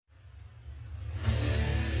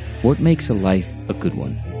What makes a life a good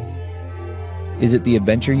one? Is it the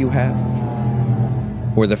adventure you have?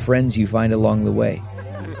 Or the friends you find along the way?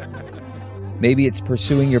 Maybe it's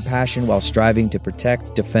pursuing your passion while striving to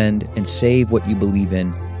protect, defend, and save what you believe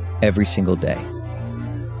in every single day.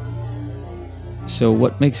 So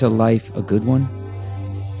what makes a life a good one?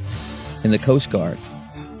 In the Coast Guard,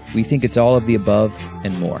 we think it's all of the above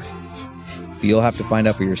and more. But you'll have to find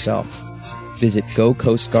out for yourself. Visit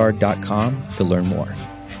gocoastguard.com to learn more.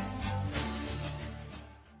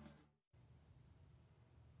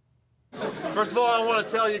 First of all, I want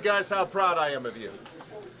to tell you guys how proud I am of you.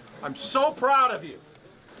 I'm so proud of you.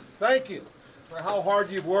 Thank you for how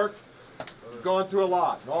hard you've worked. You've gone through a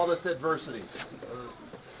lot, and all this adversity.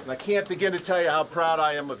 And I can't begin to tell you how proud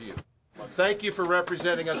I am of you. Thank you for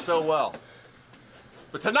representing us so well.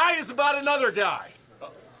 But tonight is about another guy.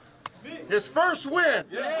 His first win.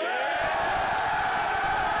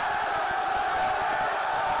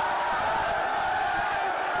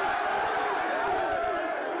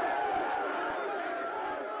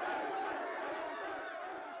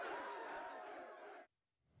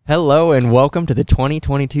 Hello and welcome to the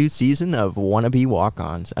 2022 season of Wannabe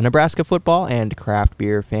Walk-Ons, a Nebraska football and craft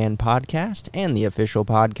beer fan podcast and the official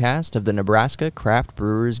podcast of the Nebraska Craft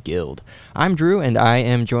Brewers Guild. I'm Drew and I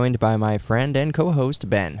am joined by my friend and co-host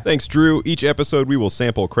Ben. Thanks, Drew. Each episode we will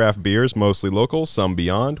sample craft beers, mostly local, some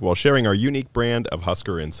beyond, while sharing our unique brand of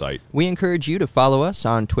Husker Insight. We encourage you to follow us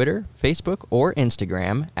on Twitter, Facebook, or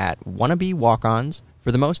Instagram at Wannabe Walk-Ons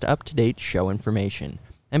for the most up-to-date show information.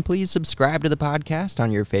 And please subscribe to the podcast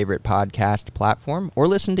on your favorite podcast platform or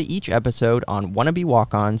listen to each episode on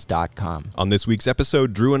wannabewalkons.com. On this week's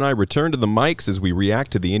episode, Drew and I return to the mics as we react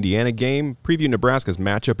to the Indiana game, preview Nebraska's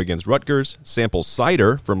matchup against Rutgers, sample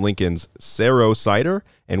cider from Lincoln's Cerro Cider,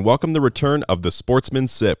 and welcome the return of the Sportsman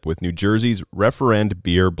Sip with New Jersey's Referend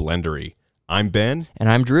Beer Blendery. I'm Ben. And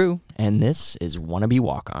I'm Drew, and this is Wannabe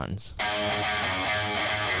Walk-Ons.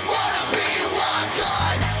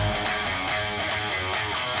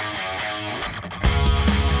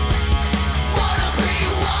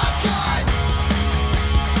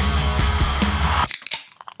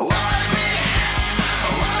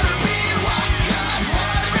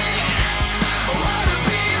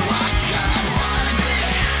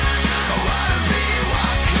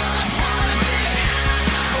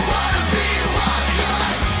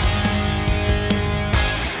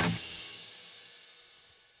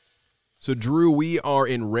 So, Drew, we are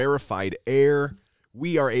in rarefied air.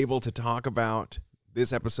 We are able to talk about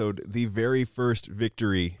this episode, the very first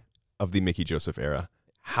victory of the Mickey Joseph era.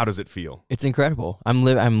 How does it feel? It's incredible. I'm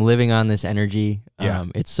living on this energy. Yeah.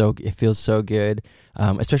 It feels so good,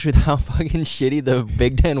 especially with how fucking shitty the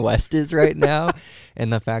Big Ten West is right now,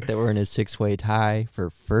 and the fact that we're in a 6-way tie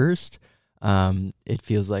for first. It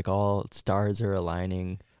feels like all stars are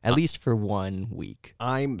aligning. At least for 1 week.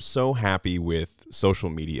 I'm so happy with social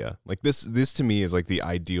media. Like this to me is like the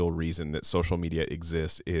ideal reason that social media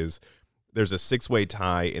exists is there's a 6-way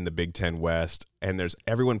tie in the Big Ten West and there's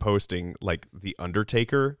everyone posting like the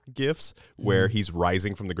Undertaker gifs where he's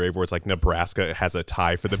rising from the grave where it's like Nebraska has a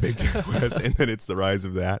tie for the Big Ten West and then it's the rise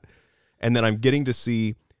of that. And then I'm getting to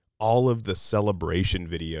see all of the celebration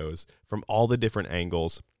videos from all the different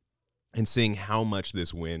angles and seeing how much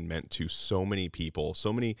this win meant to so many people,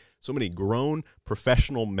 so many grown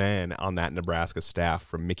professional men on that Nebraska staff,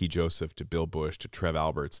 from Mickey Joseph to Bill Bush to Trev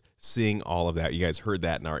Alberts, seeing all of that. You guys heard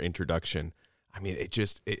that in our introduction. I mean, it's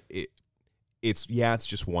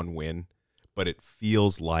just one win, but it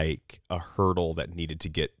feels like a hurdle that needed to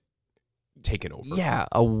get taken over. Yeah,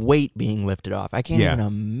 a weight being lifted off. I can't even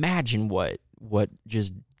imagine what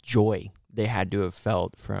just joy they had to have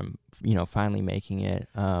felt from, finally making it.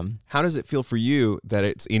 How does it feel for you that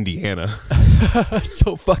it's Indiana?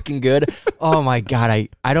 So fucking good. Oh my God.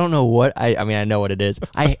 I don't know what, I mean, I know what it is.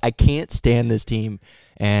 I can't stand this team.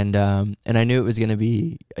 And I knew it was going to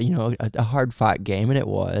be, a hard fought game, and it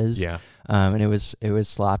was. Yeah. And it was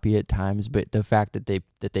sloppy at times, but the fact that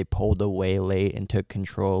they pulled away late and took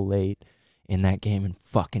control late in that game and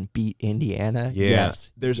fucking beat Indiana. Yeah.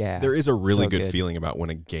 Yes. There is a really So good good feeling about when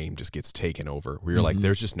a game just gets taken over where you're like,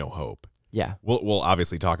 there's just no hope. Yeah. We'll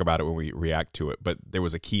obviously talk about it when we react to it, but there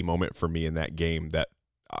was a key moment for me in that game that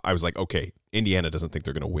I was like, okay, Indiana doesn't think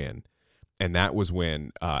they're going to win. And that was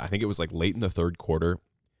when I think it was like late in the third quarter,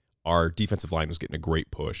 our defensive line was getting a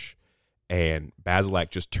great push. and Basilak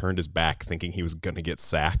just turned his back thinking he was going to get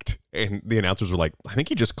sacked. And the announcers were like, I think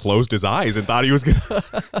he just closed his eyes and thought he was going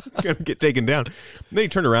to get taken down. And then he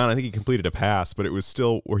turned around. I think he completed a pass, but it was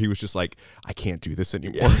still where he was just like, I can't do this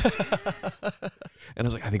anymore. And I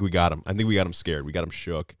was like, I think we got him. I think we got him scared. We got him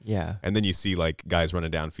shook. Yeah. And then you see like guys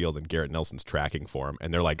running downfield and Garrett Nelson's tracking for him.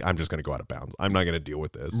 And they're like, I'm just going to go out of bounds. I'm not going to deal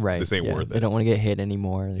with this. Right. This ain't worth it. They don't want to get hit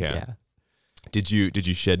anymore. Yeah. Did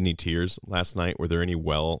you shed any tears last night? Were there any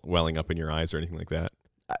welling up in your eyes or anything like that?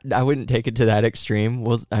 I wouldn't take it to that extreme.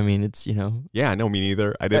 Well, I mean, it's, Yeah, no, me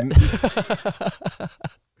neither. I didn't.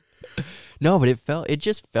 No, but it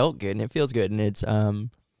just felt good, and it feels good. And it's, I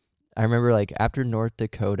remember like after North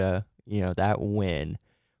Dakota, that win,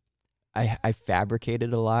 I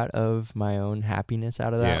fabricated a lot of my own happiness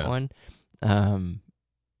out of that one.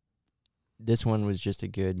 This one was just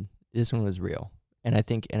this one was real. And I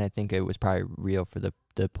think it was probably real for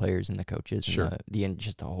the players and the coaches, Sure. and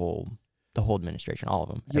just the whole administration, all of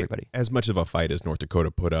them, everybody. As much of a fight as North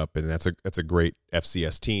Dakota put up, and that's a great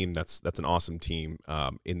FCS team. That's an awesome team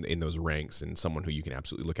in those ranks, and someone who you can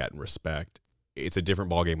absolutely look at and respect. It's a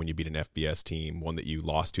different ballgame when you beat an FBS team, one that you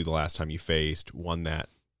lost to the last time you faced, one that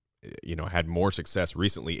had more success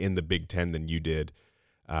recently in the Big Ten than you did.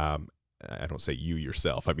 I don't say you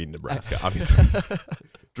yourself. I mean Nebraska, obviously.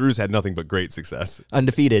 Drew's had nothing but great success.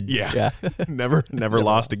 Undefeated. Yeah. never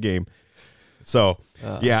lost a game. So,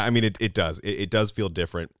 I mean, it does. It does feel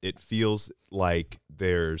different. It feels like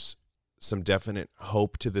there's some definite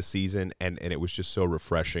hope to the season, and it was just so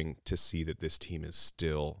refreshing to see that this team is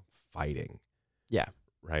still fighting. Yeah.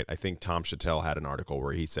 Right? I think Tom Chattel had an article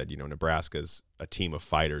where he said, Nebraska's a team of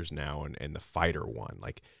fighters now, and the fighter won.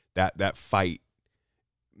 Like, that fight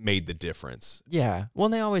made the difference. Yeah. Well,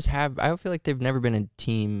 they always have. I feel like they've never been a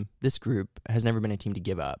team. This group has never been a team to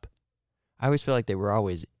give up. I always feel like they were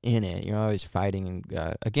always in it. Always fighting.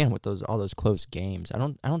 And again, with all those close games, I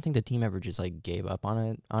don't think the team ever just like gave up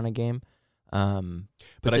on a game.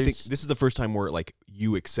 But I think this is the first time where like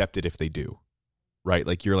you accept it if they do, right?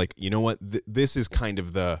 Like you're like, you know what? This is kind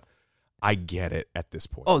of I get it at this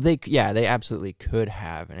point. Oh, they absolutely could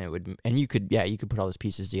have, and you could put all those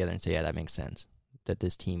pieces together and say, yeah, that makes sense. That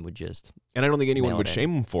this team would just, and I don't think anyone would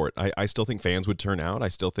shame them for it. I still think fans would turn out. I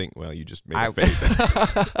still think, well, you just made a face.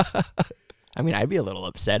 I mean, I'd be a little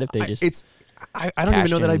upset if they just. I don't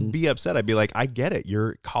even know that I'd be upset. I'd be like, I get it.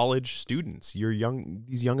 You're college students. You're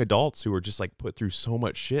these young adults who are just like put through so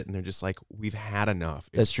much shit, and they're just like, we've had enough.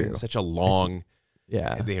 It's been such a long.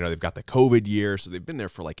 Yeah. They've got the COVID year, so they've been there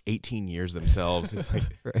for like 18 years themselves. It's like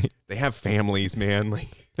right. They have families, man.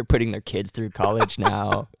 Like they're putting their kids through college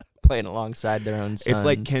now. Playing alongside their own sons. It's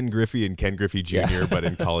like Ken Griffey and Ken Griffey Jr., but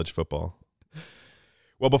in college football.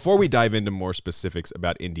 Well, before we dive into more specifics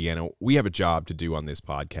about Indiana, we have a job to do on this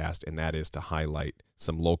podcast, and that is to highlight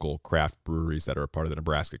some local craft breweries that are a part of the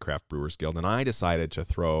Nebraska Craft Brewers Guild. And I decided to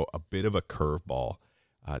throw a bit of a curveball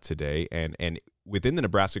today. And within the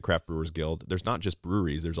Nebraska Craft Brewers Guild, there's not just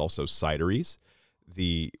breweries, there's also cideries.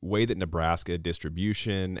 The way that Nebraska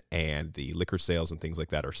distribution and the liquor sales and things like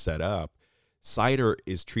that are set up, cider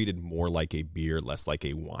is treated more like a beer, less like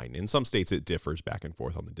a wine. In some states, it differs back and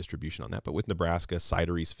forth on the distribution on that. But with Nebraska,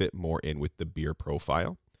 cideries fit more in with the beer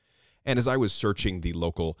profile. And as I was searching the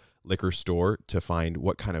local liquor store to find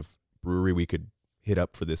what kind of brewery we could hit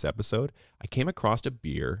up for this episode, I came across a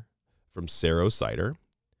beer from Cerro Cider.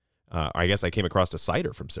 I guess I came across a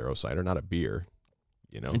cider from Cerro Cider, not a beer.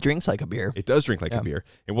 It drinks like a beer. It does drink like a beer.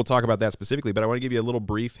 And we'll talk about that specifically, but I want to give you a little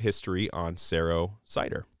brief history on Cerro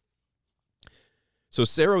Cider. So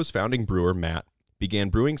Cerro's founding brewer, Matt, began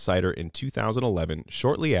brewing cider in 2011,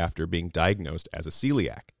 shortly after being diagnosed as a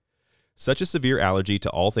celiac. Such a severe allergy to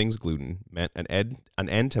all things gluten meant an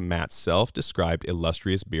end to Matt's self-described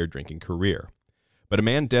illustrious beer-drinking career. But a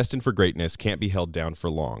man destined for greatness can't be held down for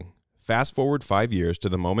long. Fast forward 5 years to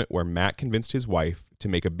the moment where Matt convinced his wife to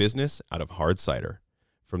make a business out of hard cider.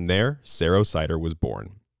 From there, Cerro Cider was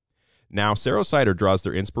born. Now, Cerro Cider draws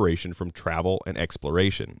their inspiration from travel and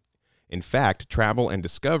exploration. In fact, travel and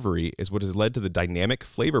discovery is what has led to the dynamic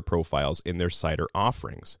flavor profiles in their cider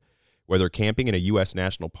offerings. Whether camping in a U.S.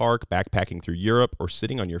 national park, backpacking through Europe, or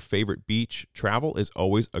sitting on your favorite beach, travel is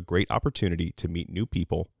always a great opportunity to meet new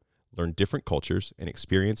people, learn different cultures, and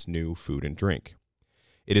experience new food and drink.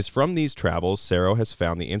 It is from these travels Cerro has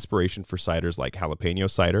found the inspiration for ciders like jalapeno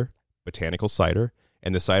cider, botanical cider,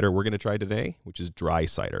 and the cider we're going to try today, which is dry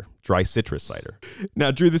cider, dry citrus cider. Now,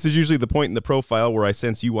 Drew, this is usually the point in the profile where I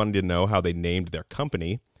sense you wanted to know how they named their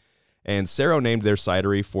company. And Cerro named their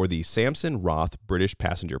cidery for the Samson Roth British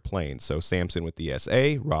passenger plane. So Samson with the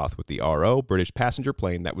SA, Roth with the RO, British passenger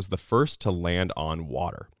plane that was the first to land on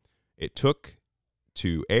water. It took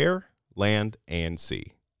to air, land, and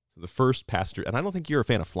sea. So the first passenger, and I don't think you're a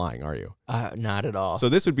fan of flying, are you? Not at all. So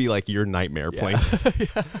this would be like your nightmare plane.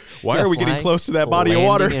 Yeah. Why are we getting flying, close to that body of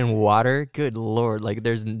water? landing in water. Good Lord. Like,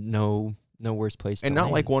 there's no worse place to And not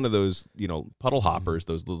land. like one of those, puddle hoppers,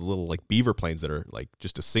 those little like beaver planes that are like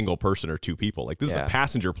just a single person or two people. Like this is a Yeah.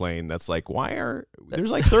 passenger plane that's like,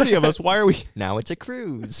 there's like 30 of us. Why are we? Now it's a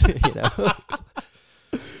cruise,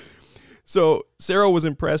 So Cerro was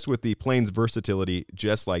impressed with the plane's versatility,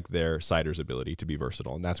 just like their cider's ability to be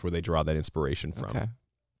versatile. And that's where they draw that inspiration from. Okay.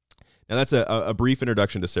 Now, that's a brief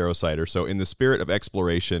introduction to Cerro Cider. So in the spirit of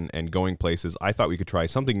exploration and going places, I thought we could try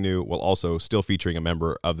something new while also still featuring a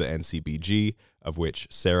member of the NCBG, of which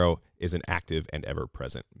Cerro is an active and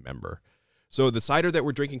ever-present member. So the cider that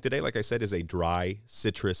we're drinking today, like I said, is a dry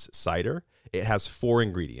citrus cider. It has 4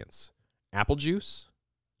 ingredients: apple juice,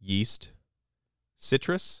 yeast,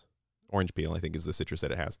 citrus, orange peel, I think is the citrus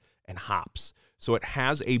that it has, and hops. So it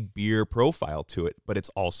has a beer profile to it, but it's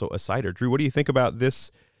also a cider. Drew, what do you think about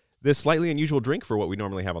this slightly unusual drink for what we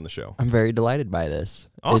normally have on the show? I'm very delighted by this.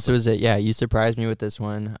 Awesome. This was it. Yeah, you surprised me with this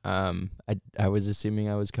one. I was assuming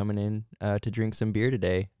I was coming in to drink some beer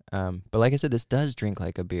today. But like I said, this does drink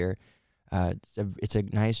like a beer. It's a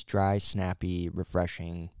nice, dry, snappy,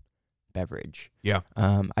 refreshing beverage. Yeah.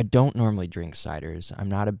 I don't normally drink ciders. I'm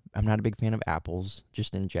not a big fan of apples,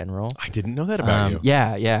 just in general. I didn't know that about you.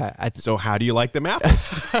 Yeah. So how do you like them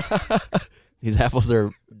apples? These apples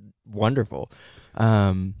are wonderful.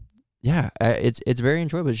 It's very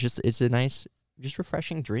enjoyable. It's a nice, just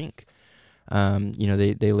refreshing drink.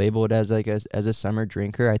 They label it as as a summer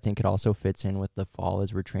drinker. I think it also fits in with the fall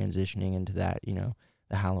as we're transitioning into that,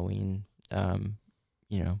 the Halloween, time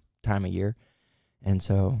of year. And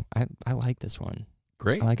so I like this one.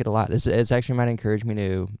 Great. I like it a lot. It's actually might encourage me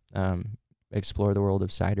to explore the world of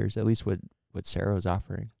ciders, at least what Cerro is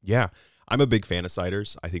offering. Yeah. I'm a big fan of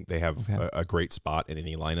ciders. I think they have Okay. a great spot in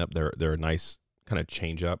any lineup. They're a nice kind of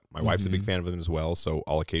change up. My wife's a big fan of them as well, so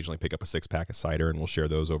I'll occasionally pick up a 6-pack of cider and we'll share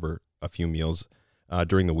those over a few meals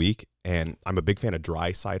during the week. And I'm a big fan of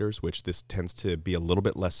dry ciders, which this tends to be a little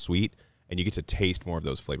bit less sweet, and you get to taste more of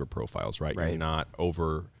those flavor profiles, right? You're Right. not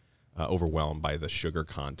overwhelmed by the sugar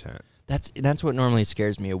content. That's what normally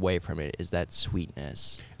scares me away from it, is that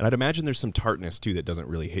sweetness. And I'd imagine there's some tartness too that doesn't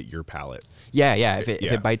really hit your palate. Yeah. If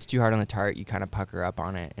Yeah. it bites too hard on the tart, you kind of pucker up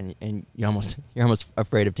on it, and you're almost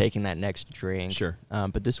afraid of taking that next drink. Sure.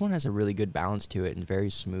 But this one has a really good balance to it and very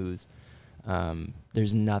smooth.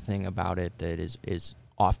 There's nothing about it that is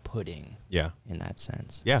off-putting. Yeah. In that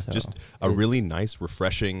sense. Yeah, So just a really nice,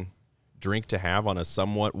 refreshing drink to have on a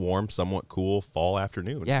somewhat warm, somewhat cool fall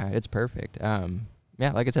afternoon. Yeah, it's perfect.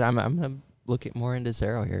 Like I said, I'm gonna look at more into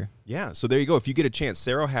Cerro here. Yeah, so there you go. If you get a chance,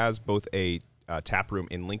 Cerro has both a tap room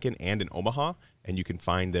in Lincoln and in Omaha, and you can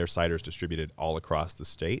find their ciders distributed all across the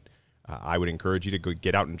state. I would encourage you to go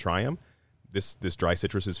get out and try them. This dry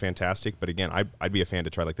citrus is fantastic, but again, I'd be a fan to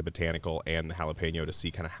try like the botanical and the jalapeno to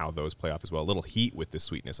see kind of how those play off as well. A little heat with this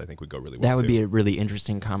sweetness, I think, would go really well. That would too. be a really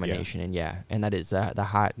interesting combination, and that is the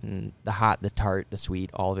hot, the tart, the sweet,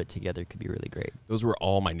 all of it together could be really great. Those were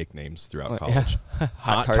all my nicknames throughout Oh, college. yeah.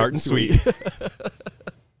 Hot, tart, and sweet.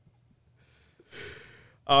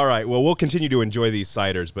 All right. Well, we'll continue to enjoy these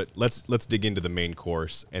ciders, but let's dig into the main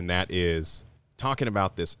course, and that is talking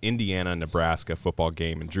about this Indiana-Nebraska football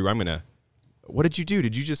game. And Drew, what did you do?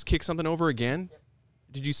 Did you just kick something over again?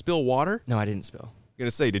 Did you spill water? No, I didn't spill. I'm going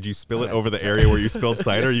to say, did you spill it over the area where you spilled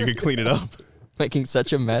cider? You could clean it up. Making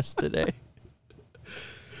such a mess today.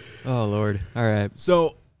 Oh, Lord. All right.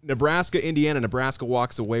 So, Nebraska, Indiana. Nebraska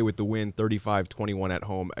walks away with the win 35-21 at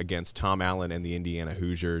home against Tom Allen and the Indiana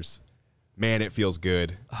Hoosiers. Man, it feels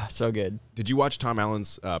good. Oh, so good. Did you watch Tom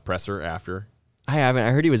Allen's presser after? I haven't. I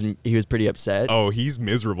heard he was pretty upset. Oh, he's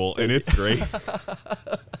miserable, and it's great.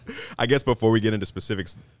 I guess before we get into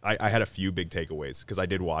specifics, I had a few big takeaways because I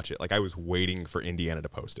did watch it. Like, I was waiting for Indiana to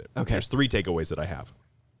post it. Okay. There's 3 takeaways that I have.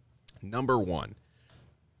 Number 1,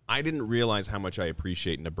 I didn't realize how much I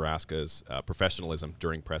appreciate Nebraska's professionalism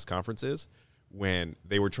during press conferences when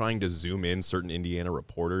they were trying to zoom in certain Indiana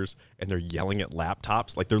reporters and they're yelling at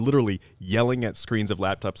laptops. Like, they're literally yelling at screens of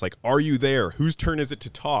laptops like, "Are you there? Whose turn is it to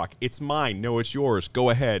talk? It's mine. No, it's yours. Go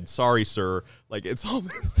ahead. Sorry, sir." Like, it's all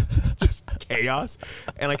this just chaos.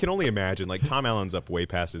 And I can only imagine, like, Tom Allen's up way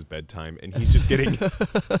past his bedtime and he's just getting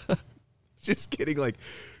like,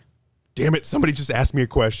 damn it, somebody just asked me a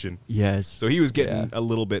question. Yes. So he was getting a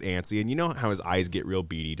little bit antsy. And you know how his eyes get real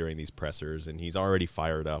beady during these pressers, and he's already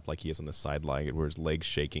fired up like he is on the sideline where his legs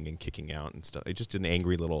shaking and kicking out and stuff. It's just an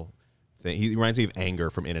angry little thing. He reminds me of Anger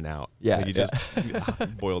from In-N-Out. Yeah, Like he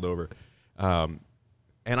just boiled over.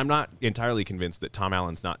 And I'm not entirely convinced that Tom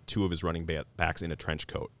Allen's not 2 of his running backs in a trench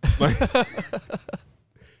coat.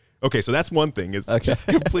 Okay, so that's one thing. It's just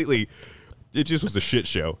completely, it just was a shit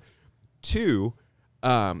show. 2,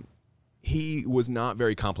 he was not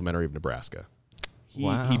very complimentary of Nebraska.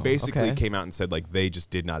 He basically came out and said, like, they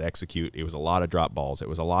just did not execute. It was a lot of drop balls. It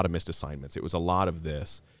was a lot of missed assignments. It was a lot of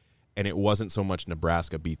this. And it wasn't so much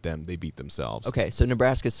Nebraska beat them; they beat themselves. Okay, so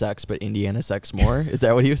Nebraska sucks, but Indiana sucks more. Is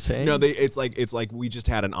that what he was saying? No, it's like we just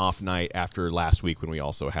had an off night after last week when we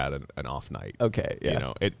also had an off night. Okay, yeah. You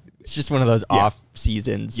know, it's just one of those off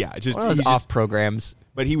seasons. Yeah, just one of those off programs.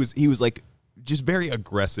 But he was like just very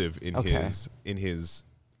aggressive in his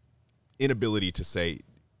inability to say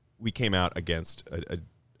we came out against a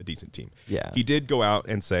decent team. Yeah, he did go out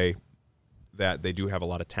and say that they do have a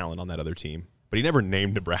lot of talent on that other team. But he never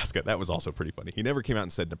named Nebraska. That was also pretty funny. He never came out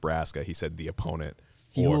and said Nebraska. He said the opponent.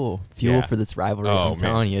 Fuel for this rivalry. I'm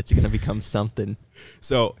telling you, it's going to become something.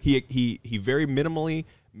 So he very minimally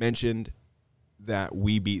mentioned that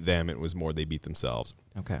we beat them. It was more they beat themselves.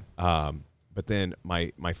 Okay. But then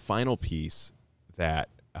my final piece that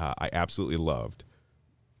I absolutely loved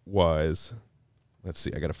was, let's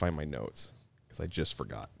see, I got to find my notes because I just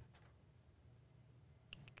forgot.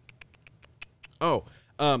 Oh.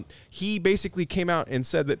 He basically came out and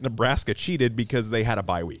said that Nebraska cheated because they had a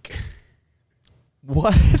bye week.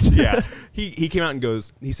 What? Yeah. He came out and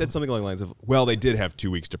he said something along the lines of, well, they did have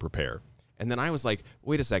 2 weeks to prepare. And then I was like,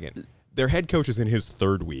 wait a second. Their head coach is in his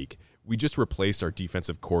 3rd week. We just replaced our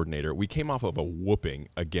defensive coordinator. We came off of a whooping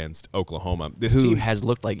against Oklahoma. This team has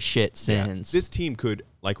looked like shit since. Yeah, this team could,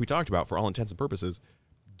 like we talked about, for all intents and purposes,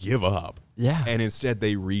 give up. Yeah. And instead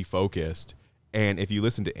they refocused. And if you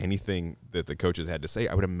listen to anything that the coaches had to say,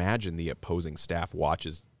 I would imagine the opposing staff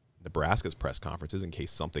watches Nebraska's press conferences in case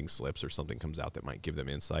something slips or something comes out that might give them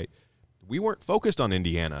insight. We weren't focused on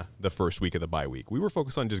Indiana the first week of the bye week. We were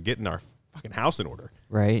focused on just getting our fucking house in order.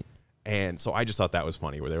 Right. And so I just thought that was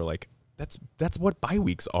funny where they were like, that's what bye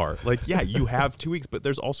weeks are. Like, yeah, you have 2 weeks, but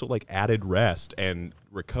there's also like added rest and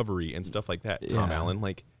recovery and stuff like that. Tom Allen,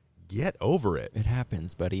 like, get over it. It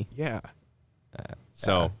happens, buddy. Yeah.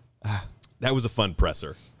 That was a fun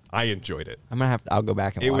presser. I enjoyed it. I'll go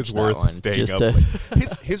back and watch that one. It was worth staying up.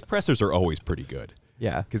 His pressers are always pretty good.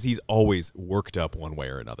 Yeah. Because he's always worked up one way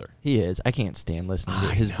or another. He is. I can't stand listening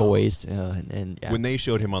to his voice. And when they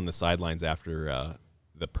showed him on the sidelines after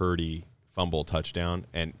the Purdy fumble touchdown,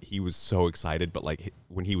 and he was so excited, but like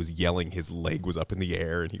when he was yelling, his leg was up in the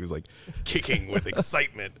air, and he was like kicking with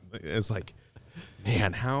excitement. It's like,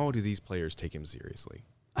 man, how do these players take him seriously?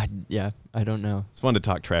 I don't know. It's fun to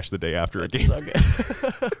talk trash the day after a game.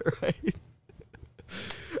 Right.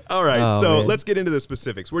 All right, so let's get into the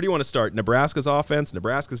specifics. Where do you want to start? Nebraska's offense,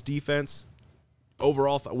 Nebraska's defense,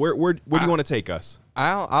 overall. Where do you want to take us?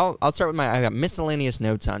 I'll start with I got miscellaneous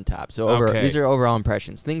notes on top. So these are overall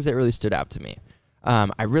impressions, things that really stood out to me.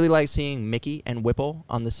 I really like seeing Mickey and Whipple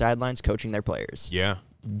on the sidelines coaching their players. Yeah,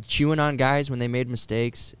 chewing on guys when they made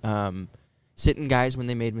mistakes, sitting guys when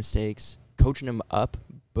they made mistakes, coaching them up.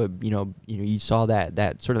 But you saw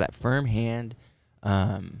that sort of that firm hand,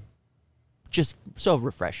 just so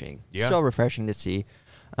refreshing. Yeah. So refreshing to see.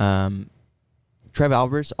 Trev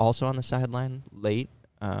Alvers also on the sideline late.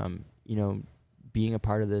 Being a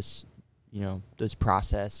part of this, this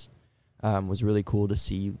process was really cool to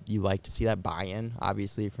see. You like to see that buy-in,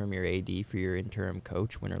 obviously, from your AD for your interim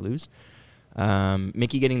coach, win or lose.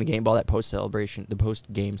 Mickey getting the game ball, that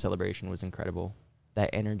post-game celebration was incredible.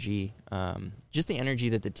 That energy, just the energy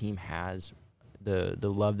that the team has, the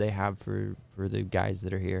love they have for the guys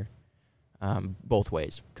that are here, both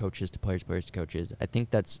ways, coaches to players, players to coaches. I think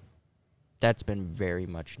that's been very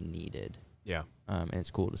much needed. Yeah, and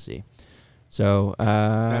it's cool to see. So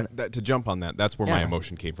to jump on that, that's where my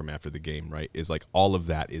emotion came from after the game. Right, is like all of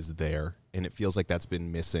that is there, and it feels like that's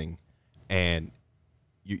been missing. And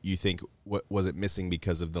you think, what was it missing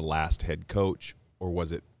because of the last head coach, or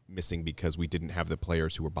was it missing because we didn't have the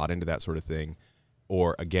players who were bought into that sort of thing?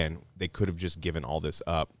 Or again, they could have just given all this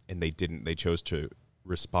up, and they didn't. They chose to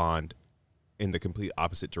respond in the complete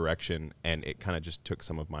opposite direction, and it kind of just took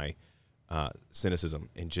some of my cynicism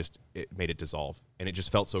and just it made it dissolve, and it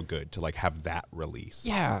just felt so good to like have that release.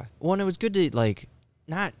 Yeah, well, and it was good to like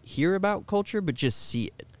not hear about culture, but just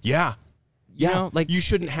see it. Yeah. Like you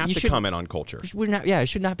shouldn't have to comment on culture. It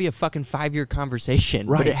should not be a fucking 5-year conversation,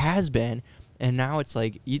 right? But it has been. And now it's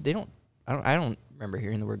like I don't remember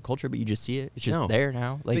hearing the word culture, but you just see it. It's just No. there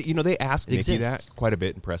now. Like, they ask it Mickey exists. that quite a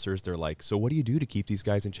bit in pressers. They're like, so what do you do to keep these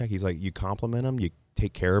guys in check? He's like, you compliment them, you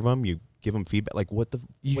take care of them, you give them feedback. Like, what the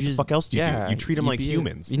fuck else do you do? You treat them like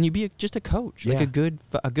humans. And you be just a coach, like Yeah. a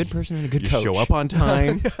good person and a good You coach. show up on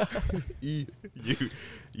time.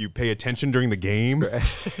 you pay attention during the game.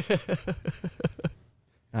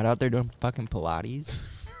 Not out there doing fucking Pilates.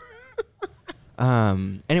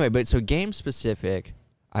 Anyway, but so game specific,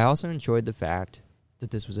 I also enjoyed the fact that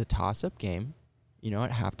this was a toss-up game,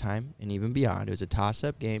 at halftime and even beyond. It was a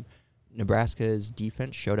toss-up game. Nebraska's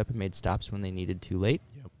defense showed up and made stops when they needed to late.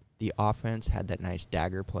 Yep. The offense had that nice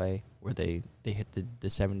dagger play where they hit the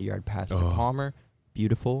 70-yard pass to Palmer.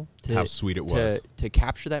 Beautiful. How sweet it was. To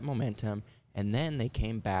capture that momentum. And then they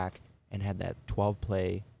came back and had that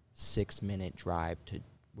 12-play, 6-minute drive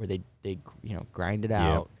where they grind it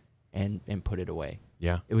out and put it away.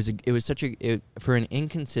 Yeah. It was such for an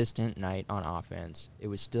inconsistent night on offense. It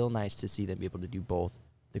was still nice to see them be able to do both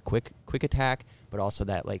the quick attack, but also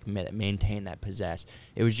that maintain that possess.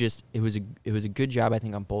 It was a good job, I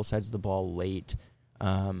think, on both sides of the ball late,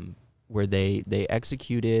 where they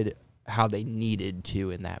executed how they needed to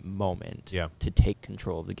in that moment to take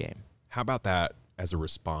control of the game. How about that as a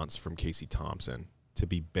response from Casey Thompson to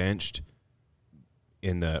be benched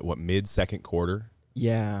in the mid-second quarter?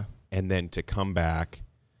 Yeah. And then to come back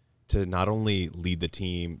to not only lead the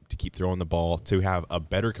team, to keep throwing the ball, to have a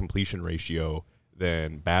better completion ratio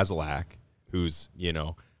than Bazelak, who's,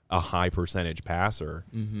 a high percentage passer,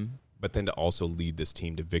 but then to also lead this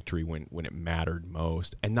team to victory when it mattered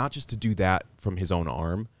most. And not just to do that from his own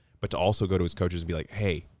arm, but to also go to his coaches and be like,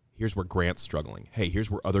 hey, here's where Grant's struggling. Hey,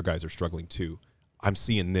 here's where other guys are struggling too. I'm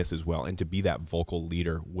seeing this as well. And to be that vocal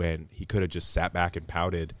leader when he could have just sat back and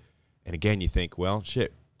pouted. And again, you think, well,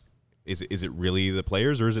 shit, is it really the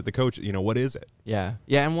players or is it the coach? What is it? Yeah.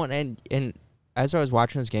 Yeah, and as I was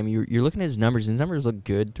watching this game, you're looking at his numbers. His numbers look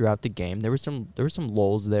good throughout the game. There were some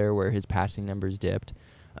lulls there where his passing numbers dipped.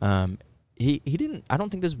 He didn't. I don't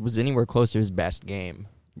think this was anywhere close to his best game.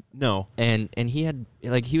 No. And he had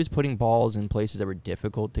he was putting balls in places that were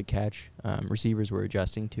difficult to catch. Receivers were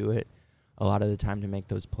adjusting to it a lot of the time to make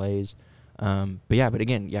those plays. But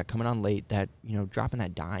again, coming on late, that dropping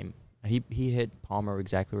that dime. He hit Palmer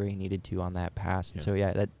exactly where he needed to on that pass. And so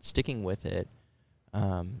that sticking with it,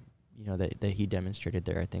 that he demonstrated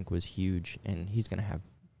there, I think was huge, and he's going to have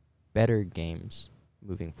better games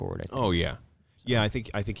moving forward, I think. Oh yeah. Yeah, I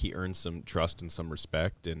think he earned some trust and some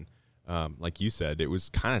respect, and like you said, it was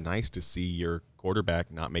kind of nice to see your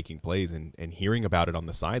quarterback not making plays and hearing about it on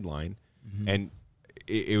the sideline. Mm-hmm. And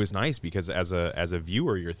it was nice because as a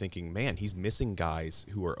viewer, you're thinking, man, he's missing guys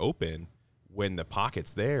who are open when the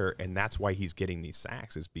pocket's there, and that's why he's getting these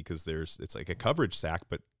sacks, is because it's like a coverage sack,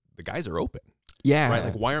 but the guys are open. Yeah. Right?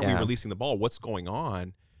 Like, why aren't we releasing the ball? What's going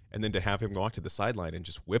on? And then to have him go out to the sideline and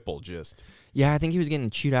just Whipple Yeah, I think he was getting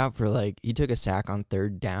chewed out for he took a sack on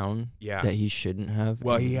third down that he shouldn't have.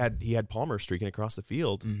 Well, he had Palmer streaking across the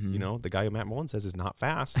field. Mm-hmm. The guy who Matt Mullen says is not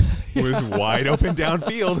fast. He was wide open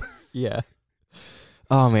downfield. Yeah.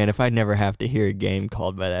 Oh, man, if I never have to hear a game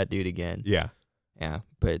called by that dude again. Yeah. Yeah,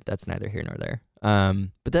 but that's neither here nor there.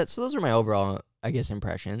 But so those are my overall, I guess,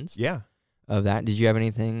 impressions. Yeah. Of that. Did you have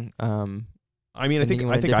anything? I mean, I think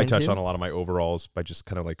I touched into? on a lot of my overalls by just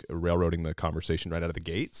kind of railroading the conversation right out of the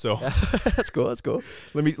gate. So That's cool.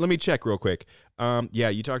 Let me check real quick.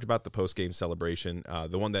 You talked about the post game celebration.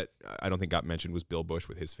 The one that I don't think got mentioned was Bill Bush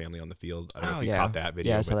with his family on the field. I don't know if you caught that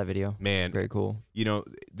video. Yeah, I saw that video. Man, very cool.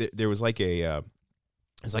 There was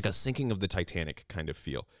it's like a sinking of the Titanic kind of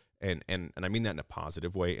feel, and I mean that in a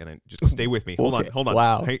positive way. And just stay with me. Hold on.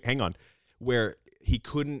 Wow. Hang on. Where he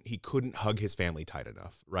couldn't hug his family tight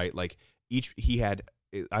enough, right? Like he had,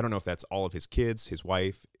 I don't know if that's all of his kids, his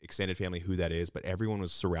wife, extended family, who that is, but everyone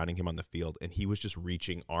was surrounding him on the field, and he was just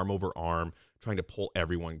reaching arm over arm, trying to pull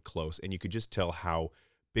everyone close. And you could just tell how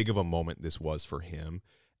big of a moment this was for him.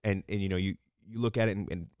 And you look at it,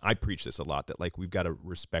 and I preach this a lot, that we've got to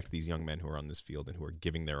respect these young men who are on this field and who are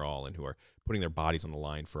giving their all and who are putting their bodies on the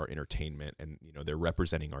line for our entertainment, and they're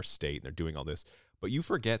representing our state and they're doing all this. But you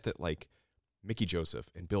forget that Mickey Joseph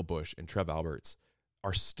and Bill Bush and Trev Alberts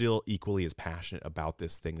are still equally as passionate about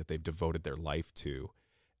this thing that they've devoted their life to.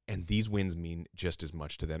 And these wins mean just as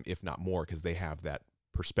much to them, if not more, because they have that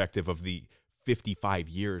perspective of the 55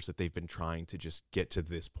 years that they've been trying to just get to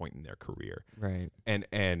this point in their career. Right.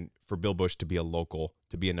 And for Bill Bush to be a local,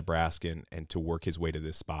 to be a Nebraskan, and to work his way to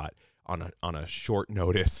this spot on a short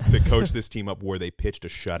notice to coach this team up where they pitched a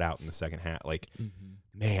shutout in the second half.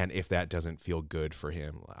 Man, if that doesn't feel good for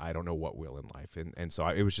him, I don't know what will in life. And so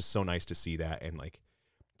it was just so nice to see that, and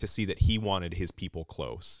to see that he wanted his people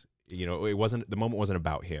close. You know, the moment wasn't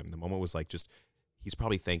about him. The moment was like just he's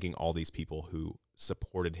probably thanking all these people who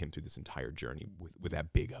supported him through this entire journey with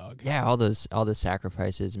that big hug. Yeah, all the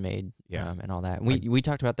sacrifices made, and all that. We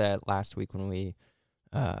talked about that last week when we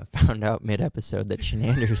found out mid-episode that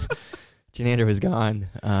Chenander was gone.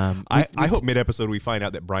 I hope mid-episode we find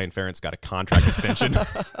out that Brian Ferentz got a contract extension.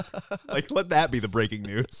 Like, let that be the breaking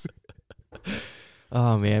news.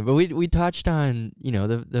 Oh man, but we touched on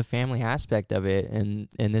the family aspect of it, and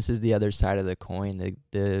this is the other side of the coin.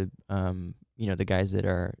 The the guys that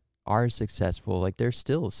are successful, like there's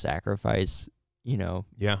still sacrifice,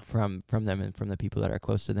 from them and from the people that are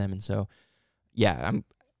close to them, and so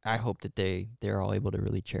I hope that they're all able to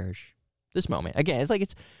really cherish this moment. Again, I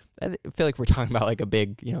feel like we're talking about like a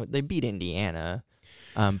big, they beat Indiana,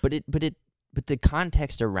 but the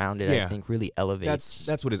context around it, I think, really elevates.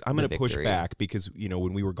 That's what it is. I'm going to push back because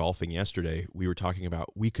when we were golfing yesterday, we were talking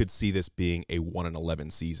about we could see this being a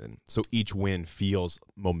 1-11 season. So each win feels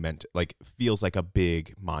feels like a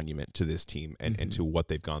big monument to this team and to what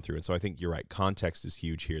they've gone through. And so I think you're right. Context is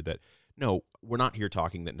huge here. That no, we're not here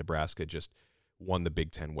talking that Nebraska just won the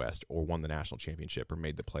Big Ten West or won the national championship or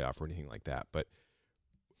made the playoff or anything like that. But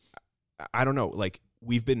I don't know. Like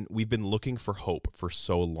we've been looking for hope for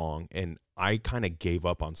so long, and I kind of gave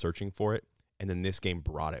up on searching for it, and then this game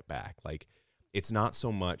brought it back. Like it's not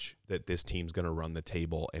so much that this team's going to run the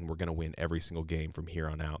table and we're going to win every single game from here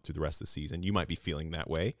on out through the rest of the season. You might be feeling that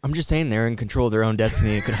way. I'm just saying they're in control of their own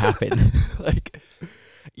destiny. It could happen. Like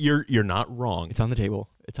you're not wrong. It's on the table.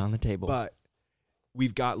 It's on the table. But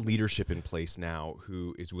we've got leadership in place now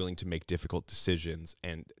who is willing to make difficult decisions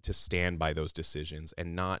and to stand by those decisions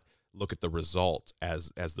and not look at the result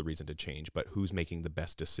as the reason to change, but who's making the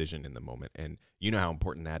best decision in the moment. And you know how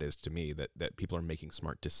important that is to me, that people are making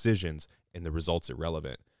smart decisions and the result's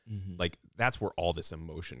irrelevant. Mm-hmm. Like that's where all this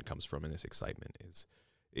emotion comes from and this excitement is.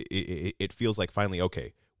 It feels like finally,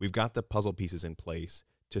 okay, we've got the puzzle pieces in place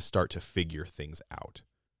to start to figure things out.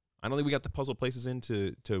 I don't think we got the puzzle pieces in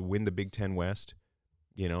to win the Big Ten West,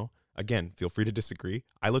 Again, feel free to disagree.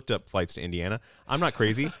 I looked up flights to Indiana. I'm not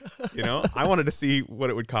crazy. I wanted to see what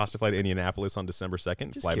it would cost to fly to Indianapolis on December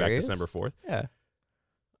 2nd, Just fly curious. back December 4th. Yeah.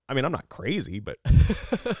 I mean, I'm not crazy, but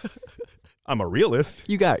I'm a realist.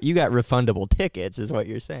 You got refundable tickets is what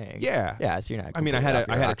you're saying. Yeah. Yeah, so you're not. I mean, I completely off had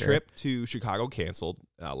your a rocker. trip to Chicago canceled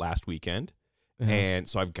last weekend, and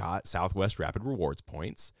so I've got Southwest Rapid Rewards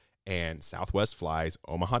points, and Southwest flies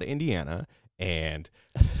Omaha to Indiana, and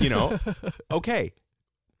okay.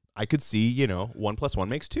 I could see, 1 + 1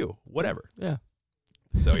 makes 2, whatever. Yeah.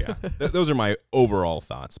 So, yeah, those are my overall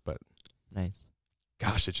thoughts. But, Nice.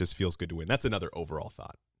 gosh, it just feels good to win. That's another overall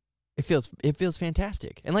thought. It feels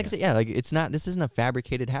fantastic. And like I said, like this isn't a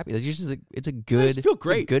fabricated happy. It's a good, just feel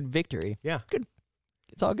great. It's a good victory. Yeah. Good.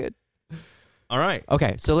 It's all good. All right.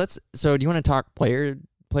 Okay, so do you want to talk player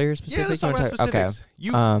specific? Yeah, let's talk about specifics.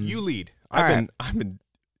 Okay. You lead. all I've been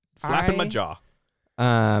flapping my jaw.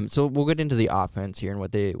 So we'll get into the offense here and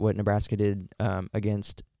what Nebraska did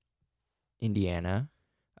against Indiana.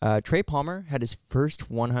 Trey Palmer had his first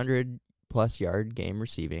 100-plus yard game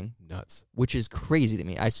receiving. Nuts. Which is crazy to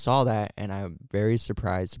me. I saw that, and I'm very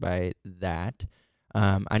surprised by that.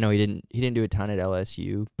 I know he didn't do a ton at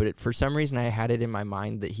LSU, but for some reason I had it in my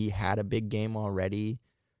mind that he had a big game already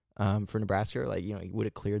for Nebraska. Like, he would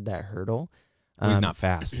have cleared that hurdle. He's not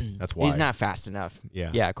fast. That's why. He's not fast enough.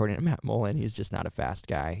 Yeah. According to Matt Mullen, he's just not a fast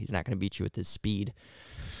guy. He's not going to beat you with his speed.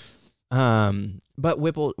 But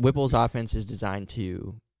Whipple's offense is designed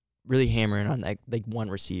to really hammer in on like one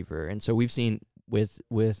receiver, and so we've seen with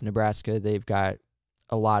Nebraska they've got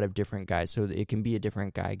a lot of different guys, so it can be a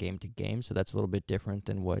different guy game to game. So that's a little bit different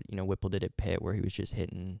than what Whipple did at Pitt, where he was just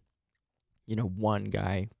hitting one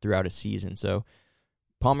guy throughout a season. So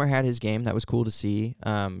Palmer had his game. That was cool to see.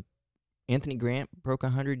 Anthony Grant broke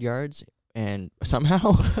 100 yards, and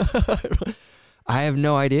somehow, I have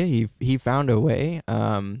no idea, he found a way.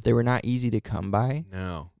 They were not easy to come by.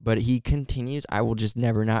 No. But he continues. I will just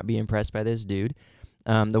never not be impressed by this dude.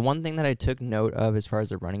 The one thing that I took note of as far as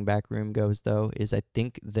the running back room goes, though, is I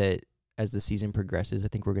think that as the season progresses, I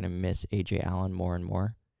think we're going to miss A.J. Allen more and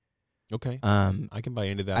more. Okay. I can buy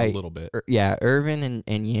into that a little bit. Irvin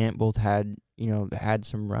and Yant both had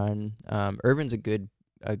some run. Irvin's a good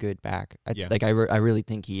back. I really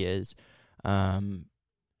think he is. And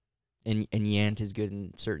Yant is good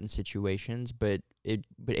in certain situations, but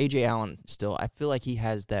AJ Allen still, I feel like he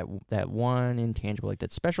has that one intangible, like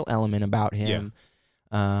that special element about him.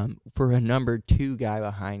 For a number 2 guy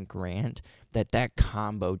behind Grant, that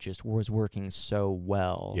combo just was working so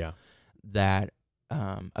well. Yeah. That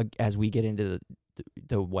as we get into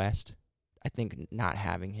the West, I think not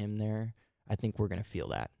having him there I think we're going to feel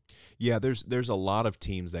that. Yeah, there's a lot of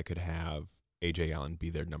teams that could have A.J. Allen be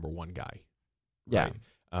their number one guy. Yeah.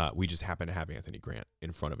 Right? We just happen to have Anthony Grant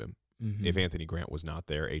in front of him. Mm-hmm. If Anthony Grant was not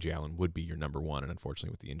there, A.J. Allen would be your number one, and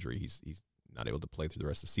unfortunately with the injury, he's not able to play through the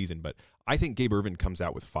rest of the season. But I think Gabe Ervin comes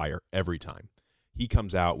out with fire every time. He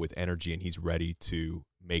comes out with energy, and he's ready to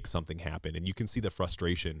make something happen. And you can see the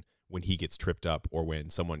frustration when he gets tripped up or when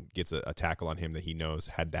someone gets a tackle on him that he knows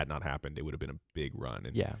had that not happened, it would have been a big run.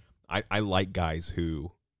 And yeah. I like guys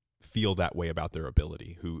who feel that way about their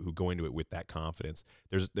ability, who go into it with that confidence.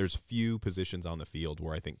 There's few positions on the field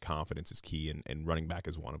where I think confidence is key, and running back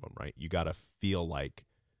is one of them, right? You got to feel like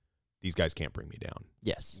these guys can't bring me down.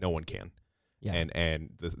 Yes. No one can. Yeah.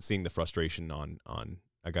 And seeing the frustration on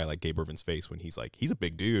a guy like Gabe Ervin's face when he's a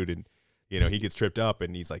big dude, and he gets tripped up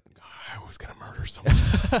and he's like, I was going to murder someone.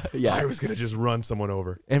 Yeah. I was going to just run someone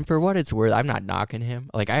over. And for what it's worth, I'm not knocking him.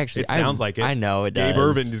 Like, it sounds like it. I know it Gabe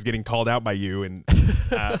does. Ervin is getting called out by you, and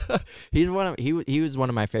he was one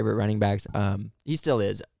of my favorite running backs. He still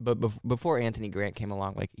is. But before Anthony Grant came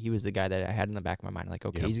along, like, he was the guy that I had in the back of my mind. Like,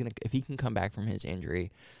 okay, if he can come back from his injury,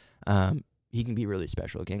 he can be really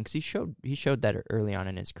special again, because he showed that early on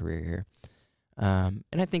in his career here. And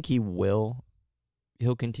I think he'll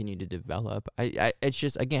continue to develop. It's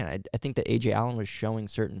just, again, I think that A.J. Allen was showing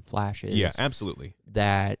certain flashes. Yeah, absolutely.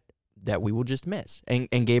 That we will just miss, and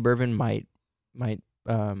Gabe Ervin might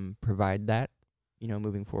provide that,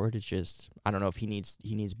 moving forward. It's just, I don't know if he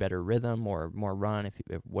needs better rhythm or more run, if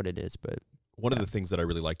what it is. But one of the things that I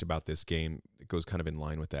really liked about this game, that goes kind of in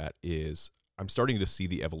line with that, is I'm starting to see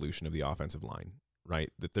the evolution of the offensive line.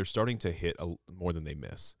 Right, that they're starting to hit more than they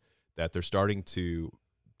miss. That they're starting to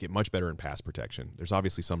get much better in pass protection. There's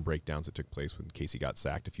obviously some breakdowns that took place when Casey got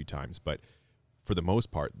sacked a few times, but for the most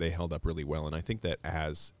part, they held up really well. And I think that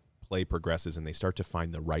as play progresses and they start to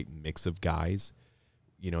find the right mix of guys,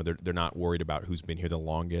 they're not worried about who's been here the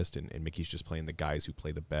longest, and Mickey's just playing the guys who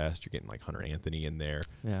play the best. You're getting like Hunter Anthony in there.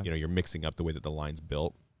 Yeah. You're mixing up the way that the line's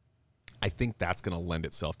built. I think that's going to lend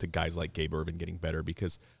itself to guys like Gabe Ervin getting better,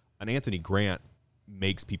 because an Anthony Grant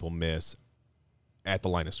makes people miss at the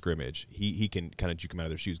line of scrimmage. He can kind of juke them out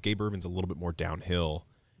of their shoes. Gabe Ervin's a little bit more downhill,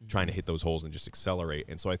 trying to hit those holes and just accelerate.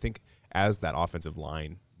 And so I think as that offensive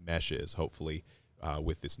line meshes, hopefully,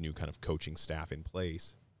 with this new kind of coaching staff in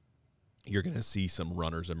place, you're going to see some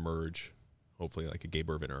runners emerge, hopefully like a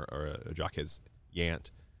Gabe Ervin or a Jaquez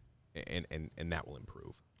Yant, and that will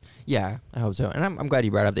improve. Yeah, I hope so. And I'm glad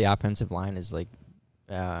you brought up the offensive line is like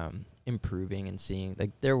improving, and seeing,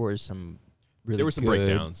 like, there were some really there were some good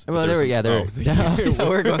breakdowns. Well, there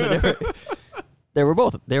were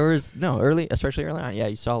both. There was especially early on. Yeah,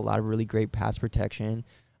 you saw a lot of really great pass protection.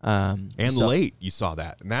 And late, you saw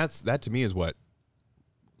that. And that to me is what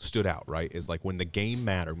stood out, right? Is like when the game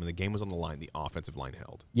mattered, when the game was on the line, the offensive line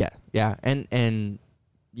held. Yeah. And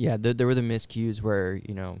yeah, there were the miscues where,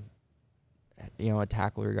 a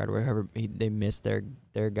tackle or guard or whatever, they missed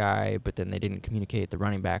their guy, but then they didn't communicate the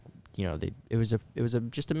running back. It was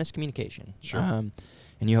just a miscommunication. Sure.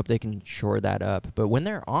 And you hope they can shore that up. But when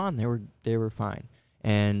they're on, they were fine.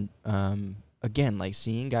 And again, like,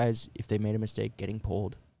 seeing guys, if they made a mistake, getting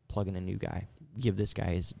pulled, plugging a new guy, give this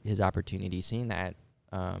guy his opportunity. Seeing that,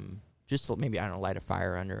 just to maybe, I don't know, light a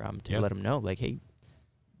fire under to let him know, like, hey,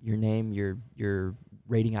 your name, your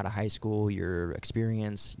rating out of high school, your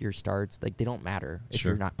experience, your starts, like, they don't matter if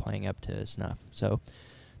you're not playing up to snuff. So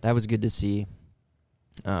that was good to see.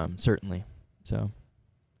 Certainly. So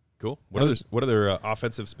cool. What other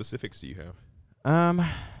offensive specifics do you have?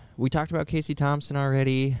 We talked about Casey Thompson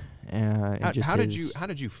already. How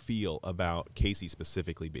did you feel about Casey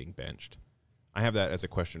specifically being benched? I have that as a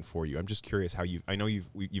question for you. I'm just curious how I know you've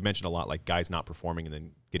mentioned a lot, like guys not performing and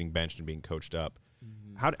then getting benched and being coached up.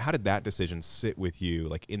 Mm-hmm. How did that decision sit with you,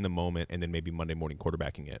 like in the moment, and then maybe Monday morning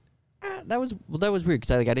quarterbacking it? That was weird,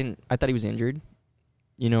 because I thought he was injured.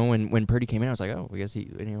 When Purdy came in, I was like, oh, I guess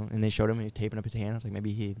he, and they showed him he was taping up his hand. I was like,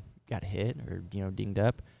 maybe he got hit or, dinged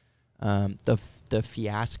up. The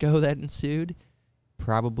fiasco that ensued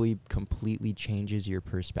probably completely changes your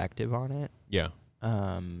perspective on it. Yeah.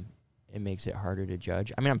 It makes it harder to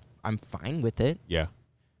judge. I mean, I'm fine with it. Yeah.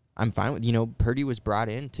 I'm fine with, Purdy was brought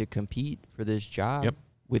in to compete for this job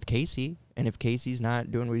with Casey. And if Casey's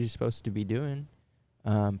not doing what he's supposed to be doing,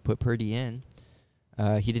 put Purdy in.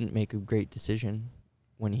 He didn't make a great decision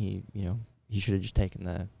when he should have just taken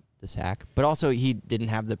the sack. But also, he didn't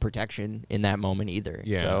have the protection in that moment either.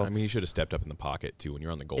 Yeah, so, I mean, he should have stepped up in the pocket, too. When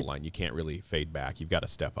you're on the goal line, you can't really fade back. You've got to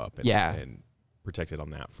step up and protect it on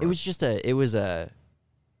that front. It was just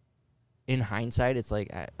in hindsight, it's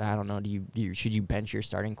like I don't know. Should you bench your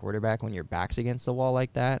starting quarterback when your back's against the wall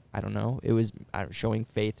like that? I don't know. It was showing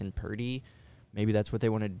faith in Purdy. Maybe that's what they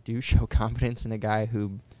want to do. Show confidence in a guy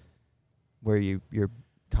where your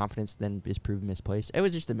confidence then is proved misplaced. It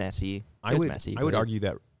was just messy. I would argue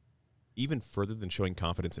that even further than showing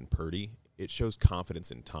confidence in Purdy, it shows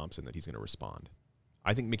confidence in Thompson that he's going to respond.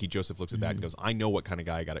 I think Mickey Joseph looks at that and goes, I know what kind of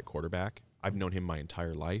guy I got at quarterback. I've known him my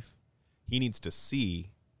entire life. He needs to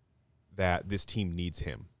see that this team needs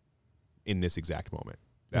him in this exact moment.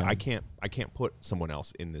 That I can't put someone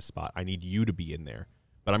else in this spot. I need you to be in there.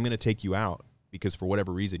 But I'm going to take you out because for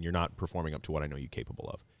whatever reason you're not performing up to what I know you're capable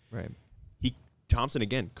of. Right. Thompson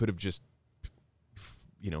again could have just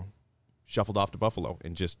shuffled off to Buffalo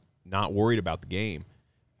and just not worried about the game.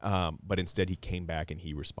 But instead he came back and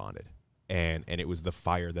he responded. And it was the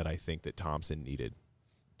fire that I think that Thompson needed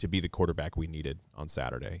to be the quarterback we needed on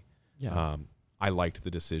Saturday. Yeah. I liked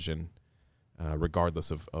the decision,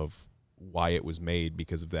 regardless of why it was made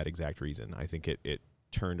because of that exact reason. I think it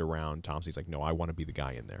turned around Thompson. He's like, no, I want to be the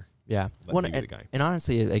guy in there. Yeah. Let me be the guy. And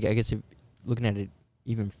honestly, I guess looking at it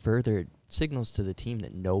even further, it signals to the team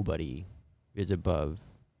that nobody is above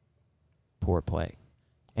poor play.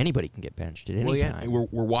 Anybody can get benched at any time. And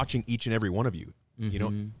we're watching each and every one of you.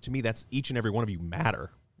 Mm-hmm. To me, that's each and every one of you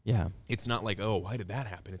matter. Yeah. It's not like, oh, why did that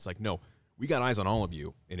happen? It's like, no, we got eyes on all of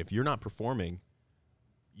you. And if you're not performing,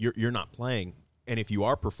 you're not playing. And if you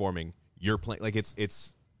are performing, you're playing. Like it's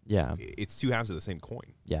two halves of the same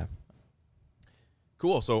coin. Yeah.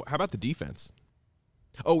 Cool. So how about the defense?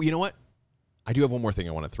 Oh, you know what? I do have one more thing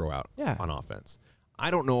I want to throw out on offense.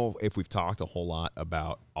 I don't know if we've talked a whole lot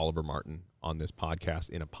about Oliver Martin on this podcast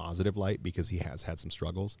in a positive light because he has had some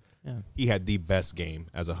struggles. Yeah. He had the best game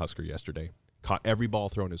as a Husker yesterday. Caught every ball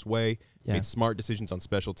thrown his way, made smart decisions on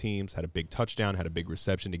special teams, had a big touchdown, had a big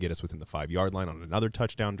reception to get us within the 5-yard line on another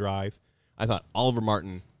touchdown drive. I thought Oliver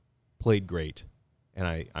Martin played great, and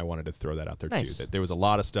I wanted to throw that out there too. That there was a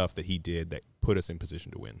lot of stuff that he did that put us in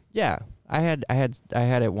position to win. Yeah. I had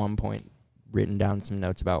at one point written down some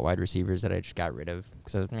notes about wide receivers that I just got rid of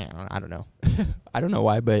because I don't know. I don't know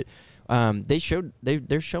why, but they're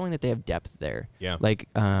showing that they have depth there. Yeah. Like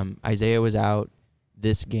Isaiah was out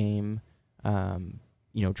this game.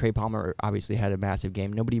 Trey Palmer obviously had a massive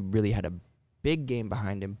game. Nobody really had a big game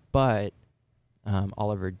behind him, but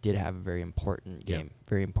Oliver did have a very important game,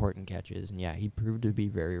 very important catches, and he proved to be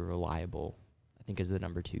very reliable. I think as the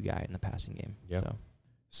number 2 guy in the passing game. Yeah.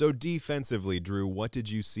 So defensively, Drew, what did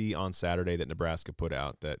you see on Saturday that Nebraska put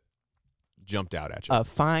out that jumped out at you? A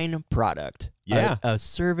fine product. Yeah. A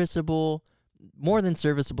serviceable, more than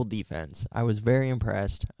serviceable defense. I was very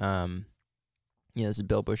impressed. This is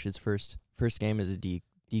Bill Bush's first game as a D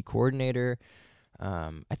coordinator.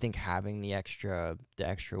 I think having the extra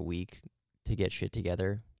week to get shit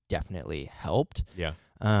together definitely helped. Yeah.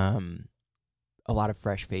 A lot of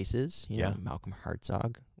fresh faces. Malcolm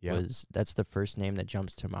Hartzog that's the first name that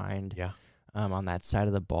jumps to mind. Yeah. On that side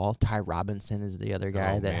of the ball, Ty Robinson is the other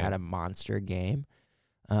guy that had a monster game.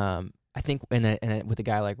 I think, and with a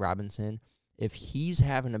guy like Robinson, if he's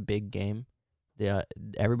having a big game,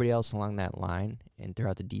 everybody else along that line and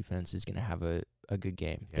throughout the defense is going to have a good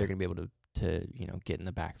game. Yeah. They're going to be able to get in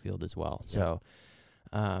the backfield as well. Yeah.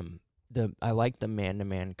 So I like the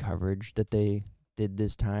man-to-man coverage that they did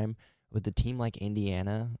this time with a team like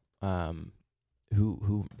Indiana,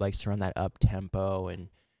 who likes to run that up tempo and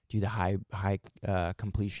do the high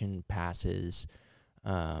completion passes.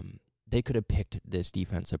 They could have picked this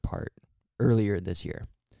defense apart earlier this year.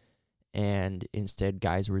 And instead,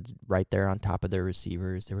 guys were right there on top of their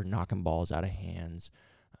receivers. They were knocking balls out of hands.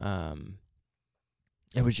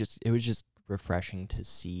 It was just refreshing to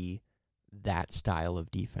see that style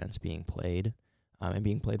of defense being played and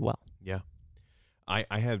being played well. Yeah.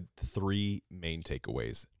 I have 3 main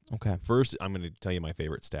takeaways. Okay. First, I'm going to tell you my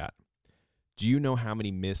favorite stat. Do you know how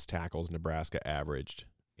many missed tackles Nebraska averaged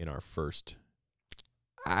in our first?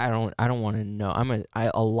 I don't want to know.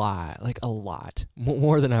 A lot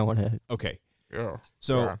more than I want to. Okay. Yeah.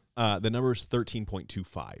 So the number is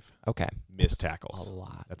 13.25. Okay. Missed tackles. A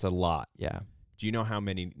lot. That's a lot. Yeah. Do you know how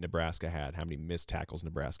many Nebraska had? How many missed tackles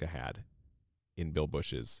Nebraska had in Bill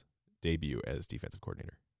Bush's debut as defensive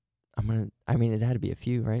coordinator? It had to be a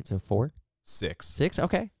few, right? So 4? 6. 6?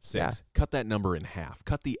 Okay. 6. Yeah. Cut that number in half.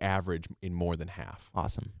 Cut the average in more than half.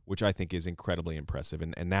 Awesome. Which I think is incredibly impressive.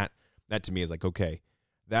 And that to me is like, okay,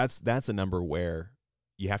 that's a number where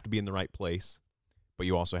you have to be in the right place, but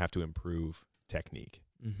you also have to improve technique.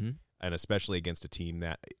 Mm-hmm. And especially against a team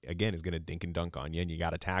that, again, is going to dink and dunk on you, and you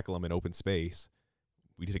got to tackle them in open space.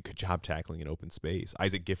 we did a good job tackling in open space.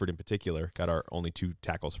 Isaac Gifford in particular got our only 2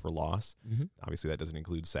 tackles for loss. Mm-hmm. Obviously, that doesn't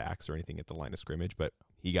include sacks or anything at the line of scrimmage, but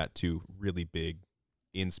he got 2 really big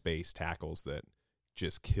in-space tackles that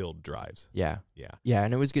just killed drives. Yeah. Yeah. Yeah,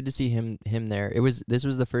 and it was good to see him there. This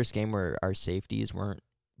was the first game where our safeties weren't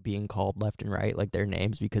being called left and right like their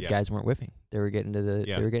names because guys weren't whiffing. They were getting to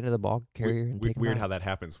the ball carrier and taking weird them out. how that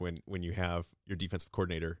happens when you have your defensive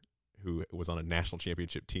coordinator who was on a national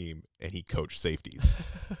championship team and he coached safeties.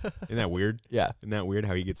 Isn't that weird? Yeah. Isn't that weird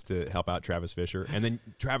how he gets to help out Travis Fisher? And then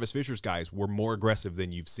Travis Fisher's guys were more aggressive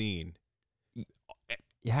than you've seen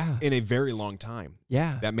in a very long time.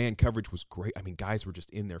 Yeah. That man coverage was great. I mean, guys were just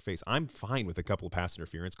in their face. I'm fine with a couple of pass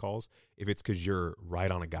interference calls if it's because you're right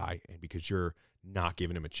on a guy and because you're not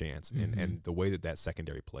giving him a chance. Mm-hmm. And the way that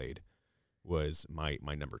secondary played was my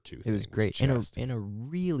number 2 thing. It was great in a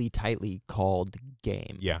really tightly called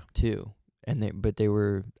game. Yeah. Too. And they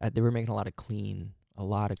were making a lot of clean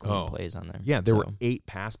plays on there. Yeah, there were 8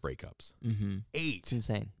 pass breakups. Mm-hmm. 8. It's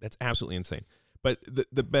insane. That's absolutely insane. But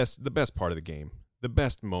the best part of the game, the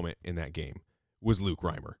best moment in that game was Luke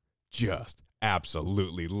Reimer just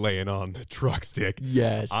absolutely laying on the truck stick.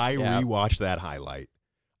 Yes. I rewatched that highlight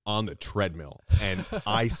on the treadmill, and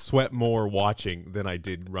I sweat more watching than I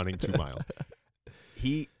did running 2 miles.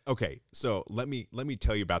 So let me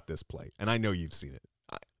tell you about this play, and I know you've seen it.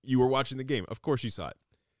 You were watching the game. Of course you saw it.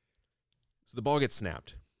 So the ball gets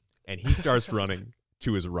snapped, and he starts running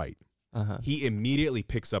to his right. Uh-huh. He immediately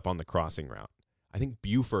picks up on the crossing route. I think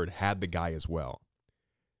Buford had the guy as well.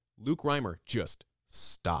 Luke Reimer just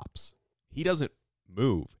stops. He doesn't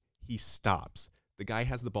move. He stops. The guy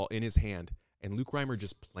has the ball in his hand, and Luke Reimer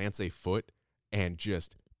just plants a foot and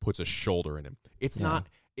just puts a shoulder in him.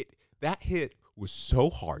 That hit was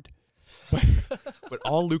so hard, but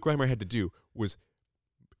all Luke Reimer had to do was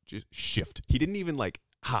just shift. He didn't even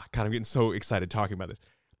God, I'm getting so excited talking about this.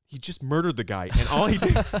 He just murdered the guy, and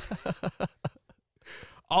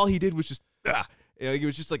all he did was just it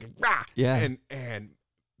was just like and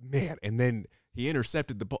man, and then he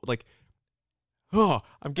intercepted the ball.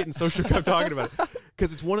 I'm getting so shook up talking about it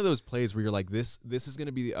because it's one of those plays where you're like, this is going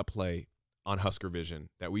to be a play on Husker Vision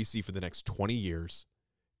that we see for the next 20 years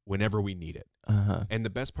whenever we need it. Uh-huh. And the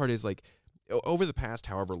best part is over the past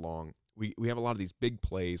however long, we have a lot of these big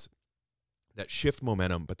plays that shift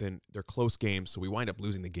momentum, but then they're close games, so we wind up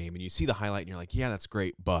losing the game. And you see the highlight, and you're like, yeah, that's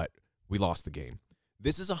great, but we lost the game.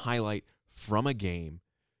 This is a highlight from a game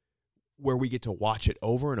where we get to watch it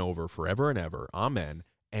over and over, forever and ever. Amen.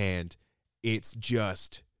 And it's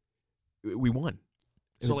just, we won.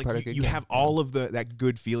 So you have all of that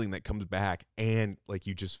good feeling that comes back, and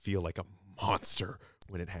you just feel like a monster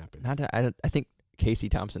when it happens. I think Casey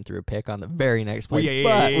Thompson threw a pick on the very next play.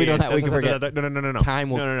 We don't have. We can forget. No.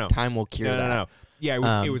 Time will cure that. No. Yeah,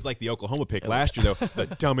 it was like the Oklahoma pick last year, though. It's a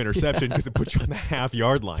dumb interception because it put you on the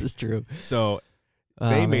half-yard line. This is true. So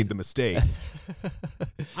they made the mistake.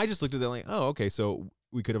 I just looked at that like, oh, okay, so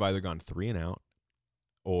we could have either gone 3 and out,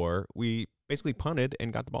 or we basically punted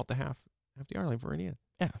and got the ball at the half the yard line for Indiana.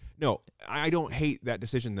 Yeah. No, I don't hate that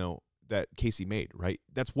decision though that Casey made. Right,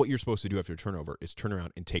 that's what you're supposed to do after a turnover is turn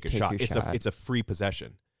around and take a shot. It's a free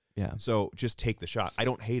possession. Yeah. So just take the shot. I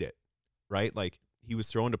don't hate it. Right, he was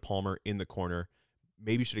throwing to Palmer in the corner.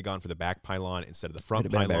 Maybe should have gone for the back pylon instead of the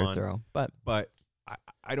front pylon. Better throw, but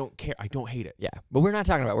I don't care. I don't hate it. Yeah, but we're not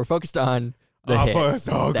talking about. We're focused on the hit.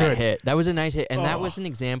 That hit. That was a nice hit, and that was an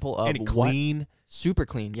example of clean, super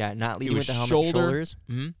clean. Yeah, not leading with the helmet, shoulders.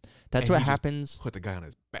 Mm-hmm. That's what happens. Put the guy on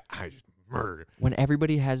his back. I just murdered when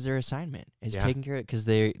everybody has their assignment is taking care of it because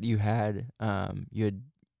you had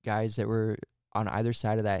guys that were on either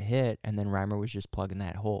side of that hit, and then Reimer was just plugging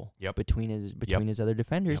that hole between his other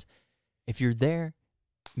defenders. Yep. If you're there,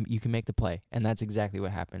 you can make the play, and that's exactly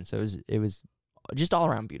what happened. So it was just all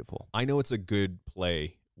around beautiful. I know it's a good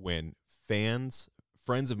play when friends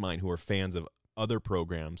of mine who are fans of other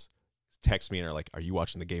programs, text me and are like, "Are you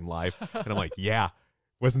watching the game live?" And I'm like, "Yeah."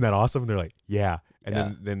 Wasn't that awesome? And they're like, "Yeah."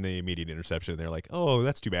 And then the immediate interception, and they're like, "Oh,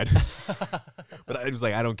 that's too bad." But I was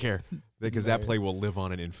like, I don't care because that play will live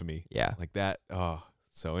on in infamy. Yeah, like that. Oh,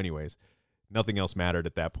 so anyways, nothing else mattered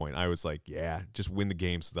at that point. I was like, yeah, just win the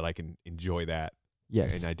game so that I can enjoy that.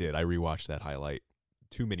 Yes, and I did. I rewatched that highlight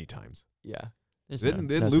too many times. Yeah. Then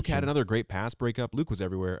Luke had another great pass breakup. Luke was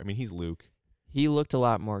everywhere. I mean, he's Luke. He looked a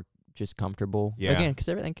lot more just comfortable. Yeah. Again,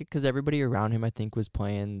 because everybody around him, I think, was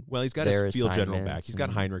playing. Well, he's got his field general back. He's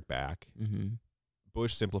got Heinrich back. Mm-hmm.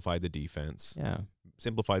 Bush simplified the defense. Yeah.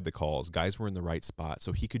 Simplified the calls. Guys were in the right spot,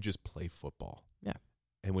 so he could just play football. Yeah.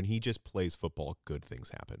 And when he just plays football, good things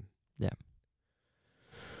happen. Yeah.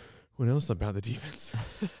 What else about the defense?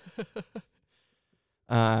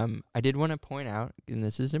 I did want to point out, and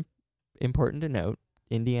this is important to note,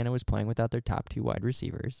 Indiana was playing without their top 2 wide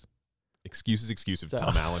receivers. Excuses, So-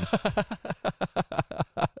 Tom Allen.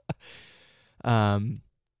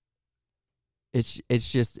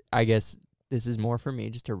 It's just, I guess this is more for me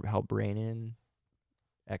just to help rein in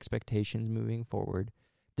expectations moving forward.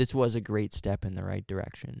 This was a great step in the right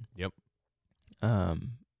direction. Yep. And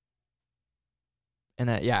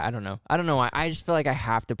that, I don't know. I don't know why. I just feel like I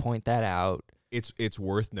have to point that out. It's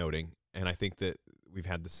worth noting, and I think that we've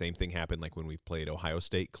had the same thing happen like when we've played Ohio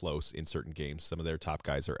State close in certain games. Some of their top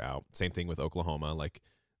guys are out. Same thing with Oklahoma, like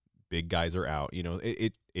big guys are out. You know,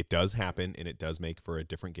 it does happen, and it does make for a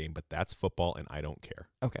different game, but that's football, and I don't care.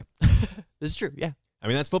 Okay. This is true, yeah. I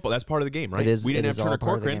mean, that's football. That's part of the game, right? It is- we didn't it have is all Turner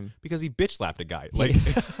part of the Corcoran game. because he bitch slapped a guy. Like,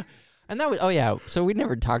 And that was, so we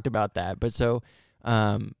never talked about that. But so,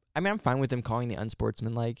 I mean, I'm fine with him calling the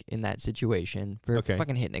unsportsmanlike in that situation for Okay.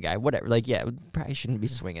 fucking hitting a guy, whatever. Like, probably shouldn't be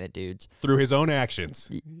swinging at dudes. through his own actions,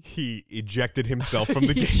 he ejected himself from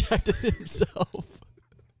the He game. ejected himself.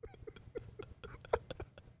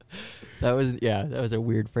 That was a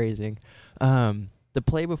weird phrasing. The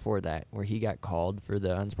play before that, where he got called for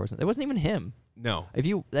the unsportsmanlike, it wasn't even him. No. I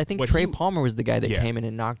think What Trey he- Palmer was the guy that Yeah. came in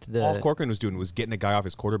and knocked the. All Corcoran was doing was getting a guy off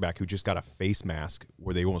his quarterback who just got a face mask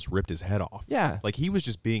where they almost ripped his head off. Yeah. Like, he was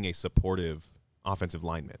just being a supportive offensive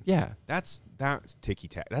lineman. Yeah. That's ticky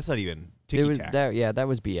tack. That's not even It ticky was tack. that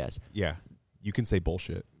was BS. Yeah. You can say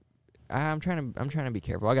bullshit. I'm trying to be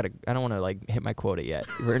careful. I don't want to like hit my quota yet.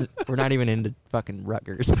 We're not even into fucking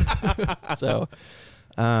Rutgers. So,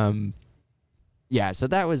 so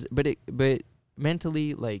that was, but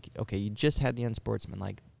mentally, like, okay, you just had the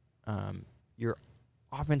unsportsmanlike. Your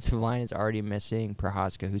offensive line is already missing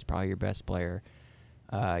Prohaska, who's probably your best player.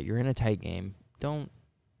 You're in a tight game. Don't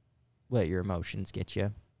let your emotions get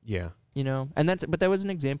you. Yeah. You know, but that was an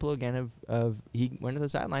example again of he went to the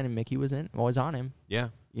sideline and Mickey was on him. Yeah.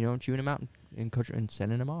 You know, chewing him out and coach and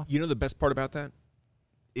sending him off. You know the best part about that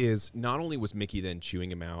is not only was Mickey then chewing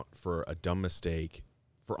him out for a dumb mistake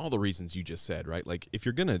for all the reasons you just said, right? Like, if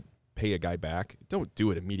you're going to pay a guy back, don't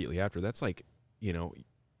do it immediately after. That's like, you know,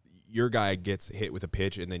 your guy gets hit with a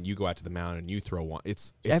pitch and then you go out to the mound and you throw one.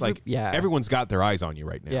 It's like everyone's got their eyes on you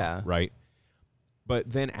right now, Yeah. right? But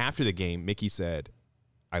then after the game, Mickey said,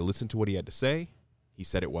 I listened to what he had to say. He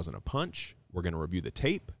said it wasn't a punch. We're going to review the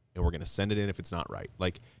tape, and we're going to send it in if it's not right.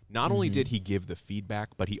 Like, not only did he give the feedback,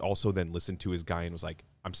 but he also then listened to his guy and was like,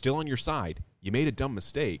 I'm still on your side. You made a dumb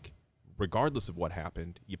mistake. Regardless of what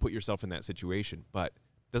happened, you put yourself in that situation, but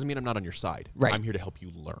doesn't mean I'm not on your side. Right. I'm here to help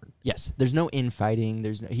you learn. Yes, there's no infighting.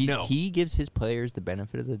 No. He gives his players the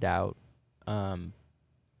benefit of the doubt,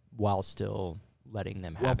 while still letting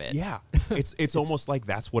them have it. Yeah. It's almost like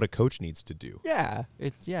that's what a coach needs to do. Yeah,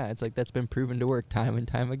 it's like that's been proven to work time and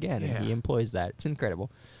time again, and he Yeah. employs that. It's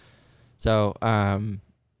incredible. So,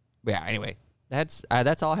 anyway, that's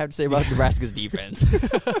all I have to say about Nebraska's defense.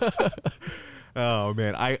 Oh,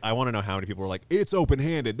 man. I want to know how many people are like, it's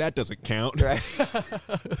open-handed. That doesn't count. Right.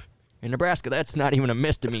 In Nebraska, that's not even a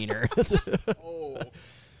misdemeanor.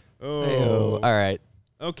 Oh. All right.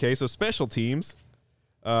 Okay, so special teams.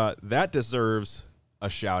 That deserves a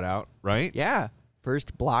shout-out, right? Yeah.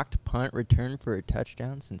 First blocked punt return for a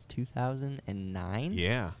touchdown since 2009.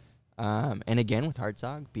 Yeah. And again with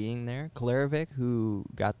Hartzog being there, Kolerovic who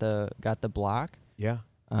got the block. Yeah.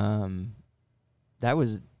 That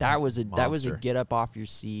was a Monster. get up off your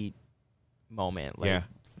seat moment. Like, Yeah.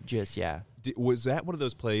 Just Was that one of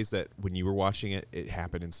those plays that when you were watching it, it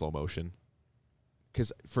happened in slow motion?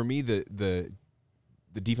 Because for me, the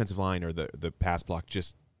defensive line or the pass block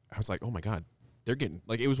I was like, oh my God, they're getting,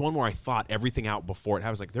 like, it was one where I thought everything out before it. I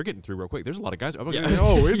was like, they're getting through real quick. There's a lot of guys. I'm like,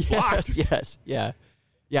 oh, it's blocked. Yes. Yeah.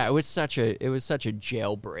 Yeah. It was such a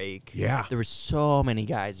jailbreak. Yeah. There were so many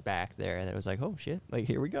guys back there that was like, oh shit, like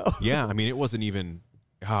here we go. Yeah. I mean, it wasn't even,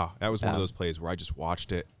 that was one of Yeah. those plays where I just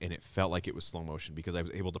watched it and it felt like it was slow motion because I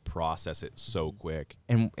was able to process it so quick.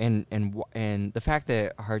 And the fact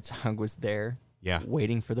that Hartzog was there, Yeah.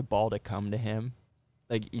 waiting for the ball to come to him,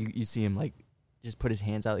 like you see him like just put his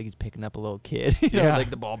hands out like he's picking up a little kid. You know, Yeah. like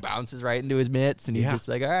the ball bounces right into his mitts, and he's Yeah. just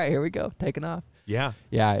like, all right, here we go, taking off. Yeah.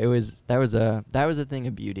 Yeah, that was a thing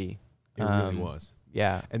of beauty. It really was.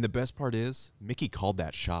 Yeah, And the best part is, Mickey called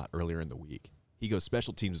that shot earlier in the week. He goes,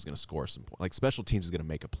 special teams is going to score some points. Like, special teams is going to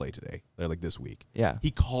make a play today, or like this week. yeah. He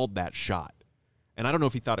called that shot. And I don't know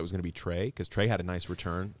if he thought it was going to be Trey, because Trey had a nice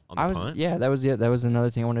return on the punt. Yeah, that was another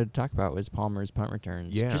thing I wanted to talk about was Palmer's punt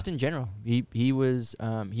returns. Yeah. Just in general, he was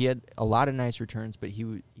he had a lot of nice returns, but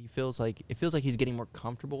he feels like he's getting more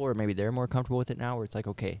comfortable, or maybe they're more comfortable with it now, where it's like,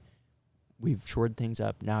 okay, we've shored things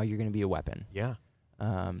up. Now you're going to be a weapon. Yeah.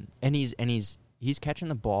 And he's he's catching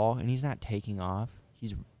the ball and he's not taking off.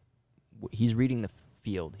 He's reading the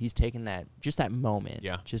field. He's taking that moment.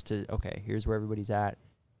 Yeah. Just to, okay, here's where everybody's at,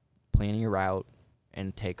 planning your route,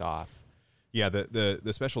 and take off. Yeah,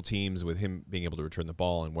 the special teams with him being able to return the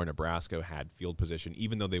ball, and where Nebraska had field position,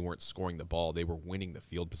 even though they weren't scoring the ball, they were winning the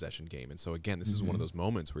field possession game. And so, again, this is one of those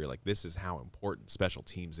moments where you're like, this is how important special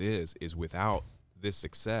teams is without this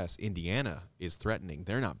success, Indiana is threatening.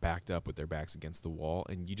 They're not backed up with their backs against the wall,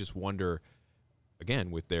 and you just wonder,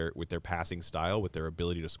 again, with their passing style, with their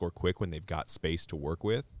ability to score quick when they've got space to work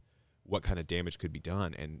with, what kind of damage could be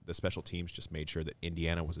done. And the special teams just made sure that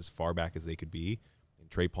Indiana was as far back as they could be. And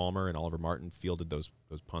Trey Palmer and Oliver Martin fielded those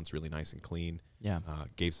punts really nice and clean. Yeah.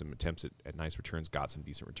 Gave some attempts at nice returns, got some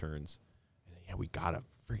decent returns. And then, we got a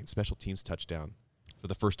freaking special teams touchdown for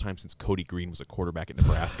the first time since Cody Green was a quarterback at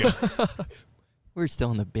Nebraska. We're still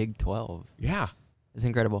in the Big 12. Yeah. It's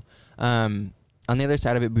incredible. On the other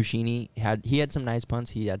side of it, Buschini had some nice punts.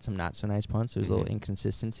 He had some not so nice punts. There was a little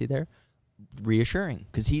inconsistency there. Reassuring,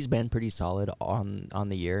 because he's been pretty solid on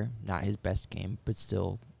the year. Not his best game, but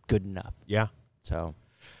still good enough. Yeah. So,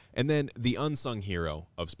 and then the unsung hero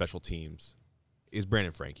of special teams is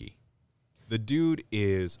Brandon Franke. The dude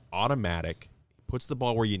is automatic, puts the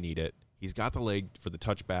ball where you need it. He's got the leg for the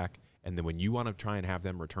touchback, and then when you want to try and have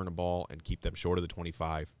them return a ball and keep them short of the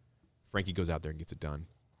 25, Franke goes out there and gets it done.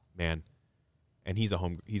 Man, and he's a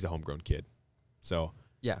homegrown kid. So,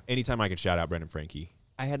 yeah. Anytime I can shout out Brandon Franke.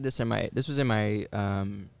 I had this was in my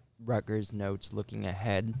Rutgers notes looking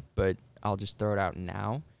ahead, but I'll just throw it out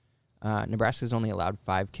now. Nebraska's only allowed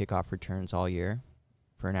 5 kickoff returns all year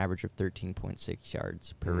for an average of 13.6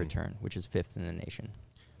 yards per return, which is 5th in the nation.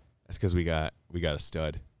 That's because we got a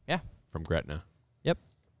stud. Yeah. From Gretna. Yep.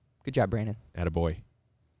 Good job, Brandon. Attaboy.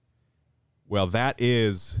 Well, that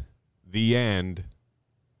is the end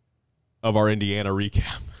of our Indiana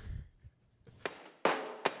recap.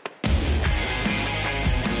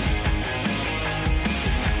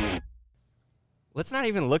 Let's not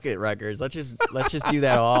even look at Rutgers. Let's just do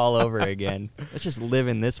that all over again. Let's just live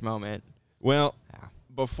in this moment. Well,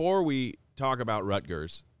 before we talk about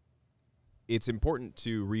Rutgers, it's important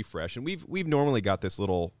to refresh, and we've normally got this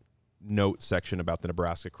little note section about the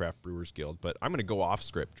Nebraska Craft Brewers Guild, but I'm going to go off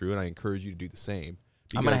script, Drew, and I encourage you to do the same.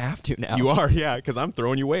 I'm going to have to now. You are, yeah, because I'm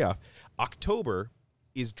throwing you way off. October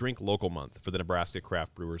is Drink Local Month for the Nebraska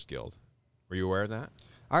Craft Brewers Guild. Were you aware of that?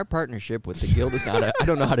 Our partnership with the guild is not I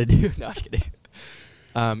don't know how to do. No, I'm just kidding.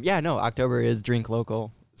 October is Drink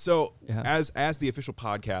Local. So, as the official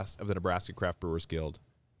podcast of the Nebraska Craft Brewers Guild,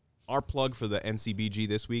 our plug for the NCBG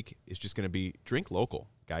this week is just going to be Drink Local,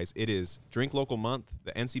 guys. It is Drink Local Month.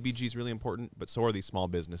 The NCBG is really important, but so are these small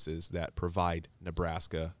businesses that provide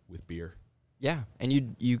Nebraska with beer. Yeah,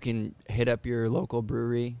 and you can hit up your local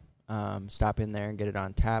brewery, stop in there and get it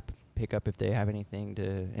on tap, pick up if they have anything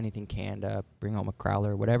canned up, bring home a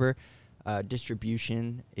crowler, whatever.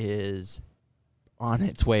 Distribution is on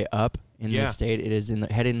its way up in the state. It is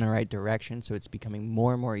headed in the right direction, so it's becoming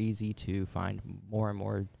more and more easy to find more and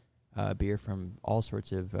more beer from all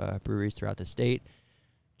sorts of breweries throughout the state.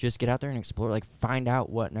 Just get out there and explore. Find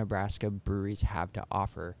out what Nebraska breweries have to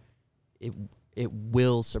offer. It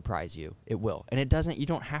will surprise you. It will. And you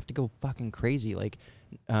don't have to go fucking crazy.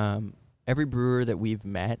 Every brewer that we've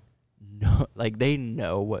met, they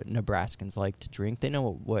know what Nebraskans like to drink. They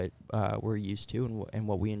know what we're used to and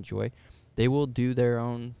what we enjoy. They will do their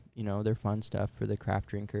own, their fun stuff for the craft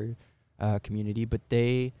drinker community, but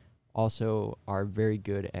they also are very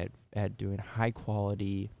good at doing high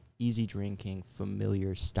quality, easy drinking,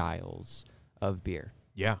 familiar styles of beer.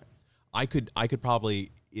 Yeah. I could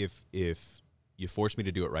probably, if you force me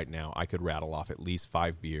to do it right now, I could rattle off at least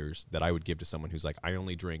 5 beers that I would give to someone who's like, I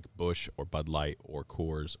only drink Busch or Bud Light or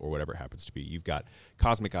Coors or whatever it happens to be. You've got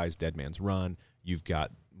Cosmic Eyes Dead Man's Run. You've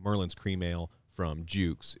got Merlin's Cream Ale from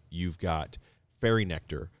Jukes. You've got Fairy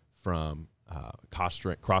Nectar from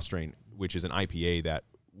Cross Strain, which is an IPA that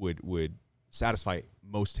would satisfy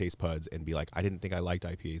most taste buds and be like, I didn't think I liked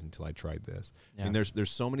IPAs until I tried this. Yeah. I mean,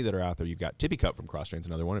 there's so many that are out there. You've got Tippy Cup from Cross Strain's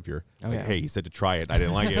another one. If you're hey, he said to try it, I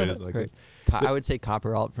didn't like it. It's like this. I would say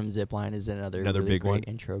Copper Alt from Zipline is another really big great one.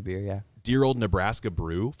 Intro beer. Yeah. Dear Old Nebraska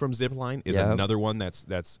Brew from Zipline is another one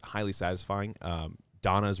that's highly satisfying.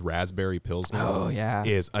 Donna's Raspberry Pilsner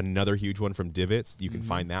is another huge one from Divots. You can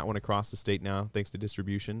find that one across the state now, thanks to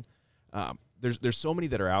distribution. There's so many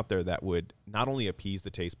that are out there that would not only appease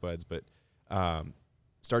the taste buds, but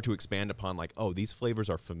start to expand upon these flavors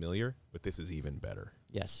are familiar, but this is even better.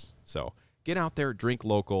 Yes. So get out there, drink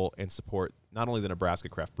local, and support not only the Nebraska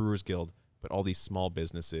Craft Brewers Guild, but all these small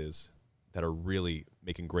businesses that are really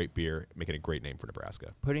making great beer, making a great name for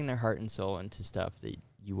Nebraska. Putting their heart and soul into stuff that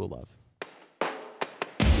you will love.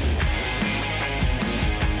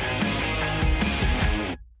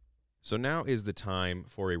 So now is the time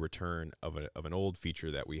for a return of an old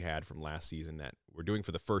feature that we had from last season that we're doing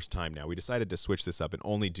for the first time now. We decided to switch this up and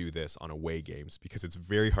only do this on away games because it's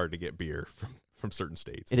very hard to get beer from certain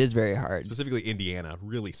states. It is very hard. Specifically, Indiana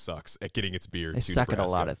really sucks at getting its beer They to suck Nebraska. at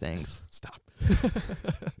a lot of things. Stop.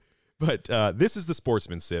 But this is the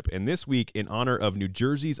Sportsman Sip, and this week, in honor of New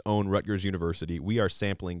Jersey's own Rutgers University, we are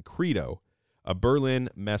sampling Credo, a Berlin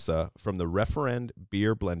Messe from the Referend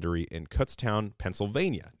Beer Blendery in Kutztown,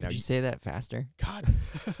 Pennsylvania. Now, Did you say that faster? God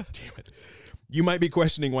damn it. You might be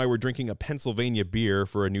questioning why we're drinking a Pennsylvania beer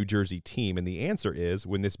for a New Jersey team, and the answer is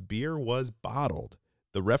when this beer was bottled,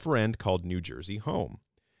 the Referend called New Jersey home.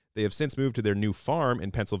 They have since moved to their new farm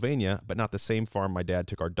in Pennsylvania, but not the same farm my dad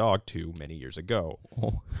took our dog to many years ago.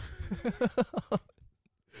 Oh.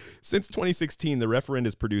 Since 2016, the Referend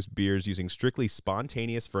has produced beers using strictly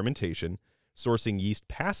spontaneous fermentation, sourcing yeast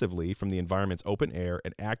passively from the environment's open air,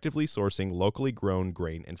 and actively sourcing locally grown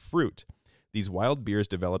grain and fruit. These wild beers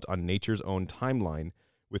developed on nature's own timeline,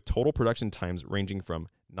 with total production times ranging from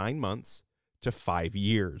 9 months to 5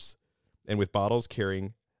 years, and with bottles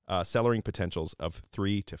carrying cellaring potentials of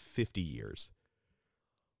 3 to 50 years.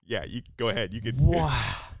 Yeah, you go ahead. You could.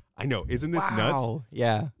 Wow. I know. Isn't this nuts?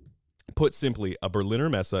 Yeah. Put simply, a Berliner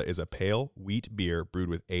Messe is a pale wheat beer brewed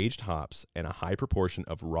with aged hops and a high proportion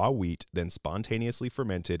of raw wheat, then spontaneously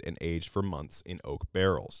fermented and aged for months in oak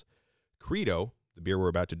barrels. Credo, the beer we're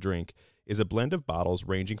about to drink, is a blend of bottles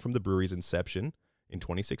ranging from the brewery's inception in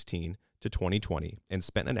 2016 to 2020 and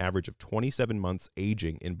spent an average of 27 months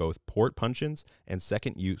aging in both port puncheons and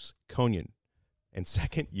second-use cognac.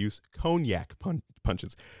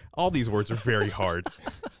 Puncheons. All these words are very hard.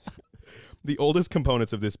 The oldest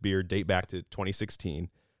components of this beer date back to 2016,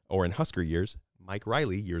 or in Husker years, Mike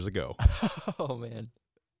Riley years ago. Oh, man.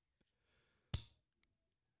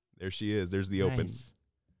 There she is. There's the open. Nice.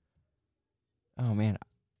 Oh, man.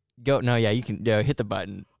 Go. No, yeah, you can hit the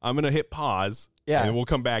button. I'm going to hit pause, Yeah. and we'll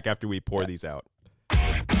come back after we pour these out.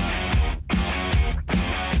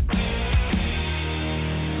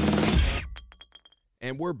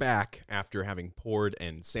 And we're back after having poured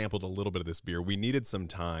and sampled a little bit of this beer. We needed some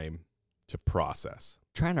time to process.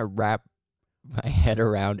 Trying to wrap my head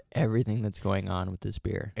around everything that's going on with this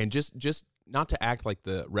beer. And just not to act like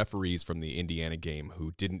the referees from the Indiana game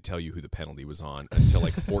who didn't tell you who the penalty was on until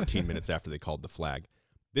like 14 minutes after they called the flag.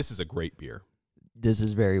 This is a great beer. This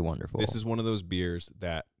is very wonderful. This is one of those beers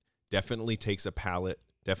that definitely takes a palate,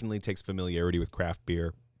 definitely takes familiarity with craft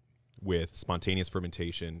beer, with spontaneous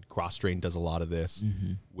fermentation. Cross-Strain does a lot of this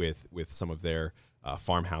with some of their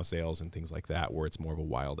farmhouse ales and things like that, where it's more of a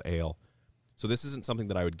wild ale. So this isn't something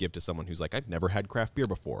that I would give to someone who's like, I've never had craft beer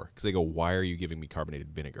before, because they go, why are you giving me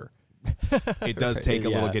carbonated vinegar? It does take a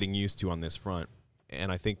little getting used to on this front,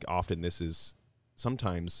 and I think often this is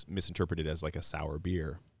sometimes misinterpreted as like a sour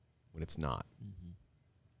beer when it's not.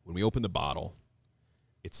 When we opened the bottle,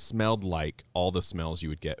 it smelled like all the smells you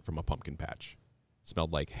would get from a pumpkin patch. It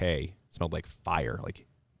smelled like hay. It smelled like fire, like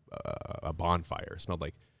a bonfire. It smelled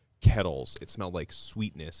like kettles. It smelled like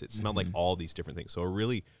sweetness. It smelled like all these different things. So a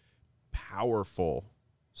really powerful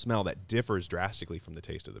smell that differs drastically from the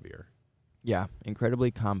taste of the beer. Yeah,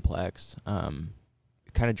 incredibly complex.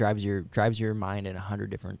 It kind of drives your mind in 100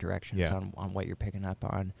 different directions on what you're picking up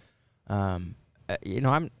on.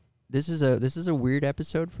 This is a weird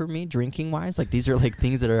episode for me drinking wise. Like these are like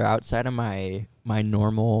things that are outside of my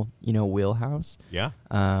normal wheelhouse. Yeah.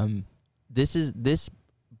 This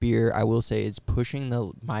beer I will say is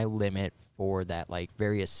pushing my limit for that like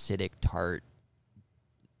very acidic tart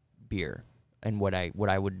beer and what I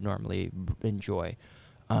would normally enjoy.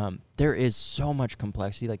 There is so much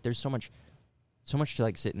complexity. Like there's so much to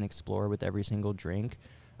like sit and explore with every single drink.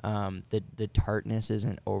 The tartness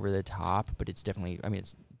isn't over the top, but it's definitely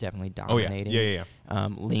dominating. Yeah.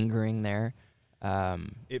 Lingering there.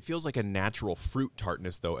 It feels like a natural fruit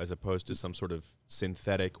tartness, though, as opposed to some sort of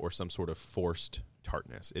synthetic or some sort of forced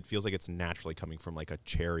tartness. It feels like it's naturally coming from like a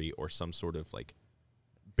cherry or some sort of like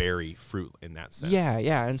berry fruit in that sense.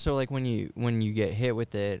 Yeah. And so like when you get hit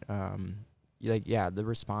with it, the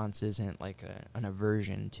response isn't like an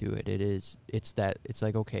aversion to it. It's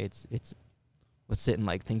like, okay, it's let's sit and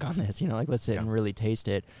like think on this, like let's sit and really taste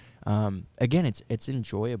it. Again, it's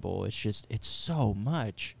enjoyable. It's just, it's so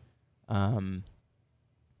much to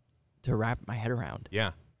wrap my head around.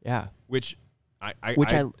 Yeah. Which I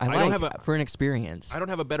don't like have for an experience. I don't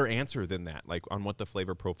have a better answer than that, like on what the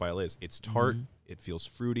flavor profile is. It's tart. It feels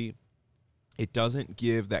fruity. It doesn't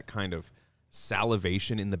give that kind of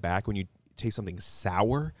salivation in the back when you taste something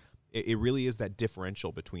sour. It really is that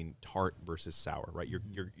differential between tart versus sour, right?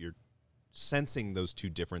 You're sensing those two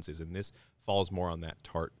differences, and this falls more on that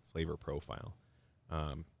tart flavor profile.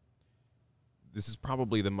 this is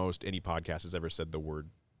probably the most any podcast has ever said the word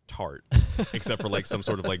tart, except for like some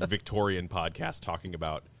sort of like Victorian podcast talking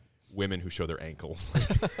about women who show their ankles.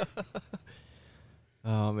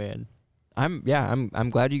 Oh man, I'm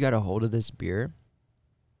glad you got a hold of this beer.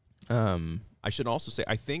 I should also say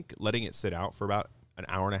I think letting it sit out for about an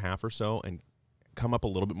hour and a half or so and come up a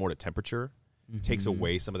little bit more to temperature takes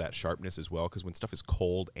away some of that sharpness as well. Because when stuff is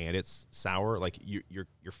cold and it's sour, like you're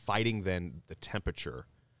fighting then the temperature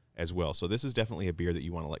as well. So this is definitely a beer that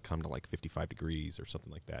you want to let come to like 55 degrees or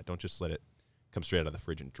something like that. Don't just let it come straight out of the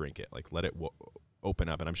fridge and drink it. Like let it open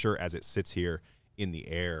up. And I'm sure as it sits here in the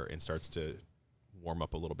air and starts to warm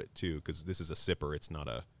up a little bit too, because this is a sipper, it's not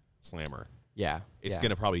a slammer. Yeah, it's going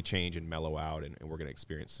to probably change and mellow out, and we're going to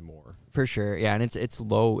experience some more. For sure, yeah, and it's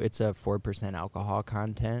low. It's a 4% alcohol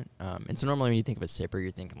content. And so normally when you think of a sipper,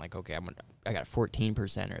 you're thinking like, okay, I got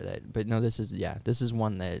 14% or that. But no, this is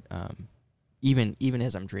one that even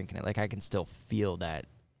as I'm drinking it, like I can still feel that,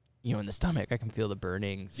 in the stomach. I can feel the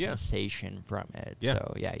burning sensation from it. Yeah.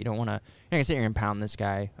 So yeah, you don't want to. You're not gonna sit here and pound this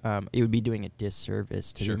guy. It would be doing a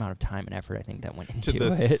disservice to the amount of time and effort I think that went into to the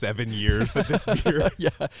it. 7 years that this beer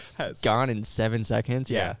has gone in 7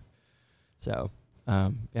 seconds. Yeah. So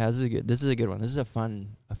this is a good one. This is a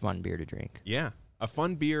fun beer to drink. Yeah, a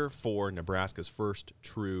fun beer for Nebraska's first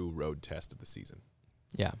true road test of the season.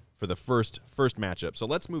 Yeah. For the first matchup. So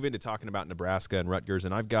let's move into talking about Nebraska and Rutgers,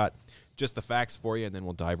 and I've got just the facts for you, and then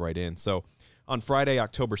we'll dive right in. So on Friday,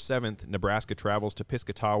 October 7th, Nebraska travels to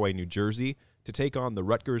Piscataway, New Jersey to take on the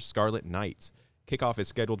Rutgers Scarlet Knights. Kickoff is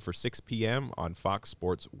scheduled for 6 p.m. on Fox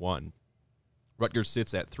Sports 1. Rutgers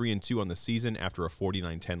sits at 3-2 on the season after a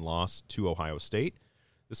 49-10 loss to Ohio State.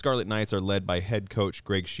 The Scarlet Knights are led by head coach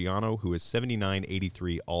Greg Schiano, who is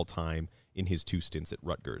 79-83 all-time in his 2 stints at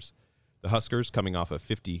Rutgers. The Huskers coming off a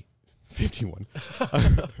 51.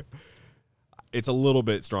 It's a little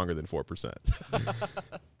bit stronger than 4%.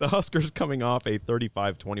 The Huskers coming off a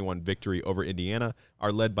 35-21 victory over Indiana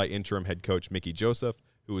are led by interim head coach Mickey Joseph,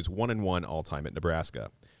 who is 1-1 all-time at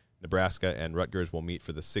Nebraska. Nebraska and Rutgers will meet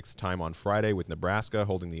for the 6th time on Friday, with Nebraska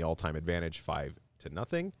holding the all-time advantage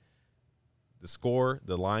 5-0. The score,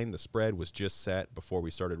 the line, the spread was just set before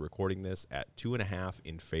we started recording this at 2.5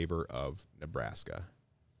 in favor of Nebraska.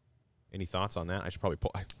 Any thoughts on that? I should probably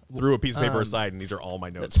I threw a piece of paper aside, and these are all my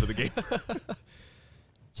notes for the game.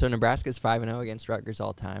 So Nebraska's 5-0 against Rutgers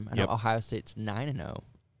all time. I know Ohio State's 9-0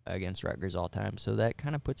 against Rutgers all time. So that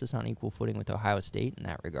kind of puts us on equal footing with Ohio State in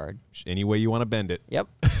that regard. Any way you want to bend it. Yep.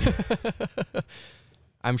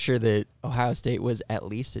 I'm sure that Ohio State was at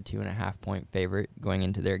least a 2.5-point favorite going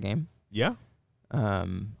into their game. Yeah.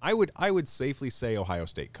 I would safely say Ohio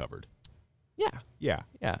State covered. Yeah. Yeah.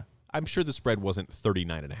 Yeah. I'm sure the spread wasn't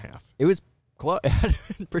 39.5. It was close.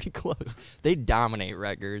 Pretty close. They dominate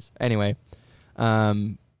Rutgers. Anyway, what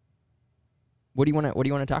do you want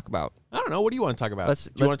to talk about? I don't know. What do you want to talk about?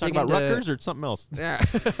 Do you want to talk about Rutgers or something else? Yeah.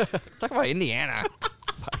 Let's talk about Indiana.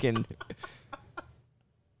 Fucking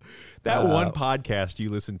that one podcast you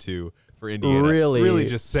listened to for Indiana really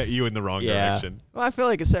just set you in the wrong direction. Well, I feel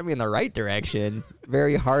like it set me in the right direction.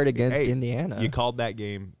 Very hard against Indiana. You called that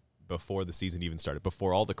game before the season even started,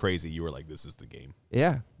 before all the crazy. You were like, this is the game.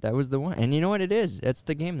 Yeah, that was the one. And you know what it is? It's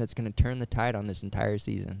the game that's going to turn the tide on this entire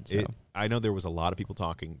season. So. I know there was a lot of people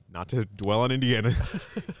talking, not to dwell on Indiana,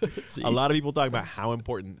 a lot of people talking about how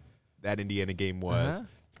important that Indiana game was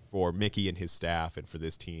for Mickey and his staff and for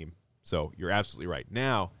this team. So you're absolutely right.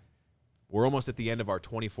 Now, we're almost at the end of our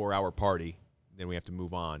 24-hour party. Then we have to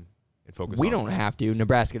move on and focus on. We don't have to.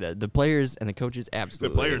 Nebraska does. The players and the coaches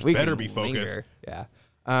absolutely. The players better be focused. Linger. Yeah.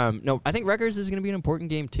 No, I think Rutgers is going to be an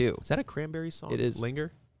important game, too. Is that a Cranberries song? It is.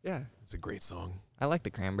 Linger? Yeah. It's a great song. I like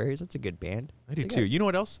the Cranberries. That's a good band. I do, too. You know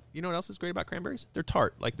what else? You know what else is great about Cranberries? They're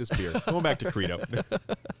tart, like this beer. Going back to Credo.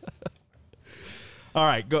 All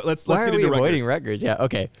right, go. Let's get into Rutgers. Why are we avoiding Rutgers? Yeah,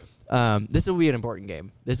 okay. This will be an important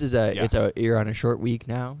game. This is you're on a short week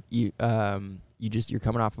now. You're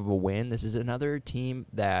coming off of a win. This is another team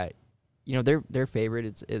that, they're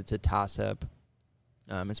favorite. It's a toss-up.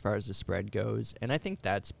 As far as the spread goes. And I think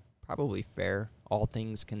that's probably fair, all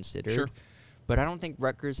things considered. Sure. But I don't think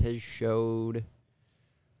Rutgers has showed,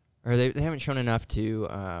 or they haven't shown enough to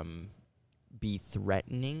be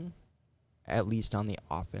threatening, at least on the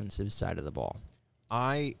offensive side of the ball.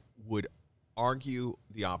 I would argue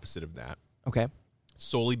the opposite of that. Okay.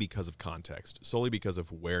 Solely because of context, solely because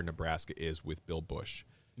of where Nebraska is with Bill Busch.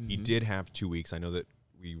 Mm-hmm. He did have 2 weeks. I know that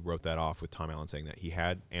we wrote that off with Tom Allen saying that he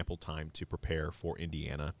had ample time to prepare for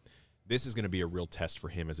Indiana. This is going to be a real test for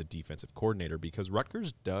him as a defensive coordinator because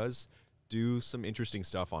Rutgers does do some interesting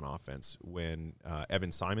stuff on offense. When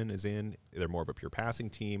Evan Simon is in, they're more of a pure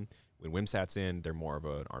passing team. When Wimsatt's in, they're more of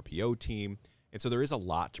an RPO team. And so there is a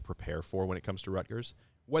lot to prepare for when it comes to Rutgers.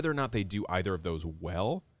 Whether or not they do either of those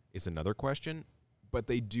well is another question, but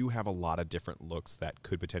they do have a lot of different looks that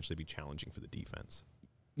could potentially be challenging for the defense.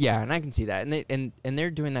 Yeah, and I can see that. And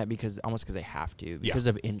they're doing that because they have to, because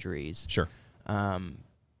of injuries. Sure.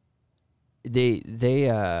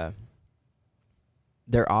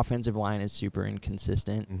 Their offensive line is super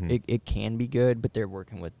inconsistent. Mm-hmm. It can be good, but they're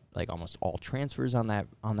working with like almost all transfers on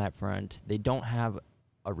that front. They don't have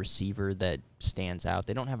a receiver that stands out.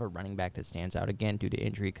 They don't have a running back that stands out, again, due to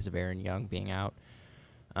injury because of Aaron Young being out.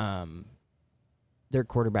 Their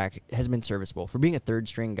quarterback has been serviceable. For being a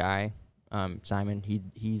third-string guy, Simon,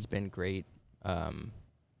 he's been great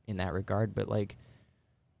in that regard. But, like,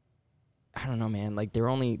 I don't know, man. Like, their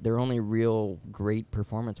only real great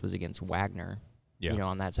performance was against Wagner,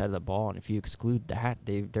 on that side of the ball. And if you exclude that,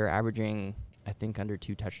 they're averaging, I think, under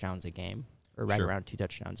 2 touchdowns a game, or right around 2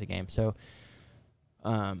 touchdowns a game. So,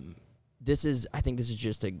 this is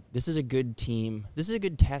a good team. This is a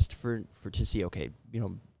good test to see. Okay,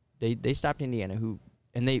 they stopped Indiana,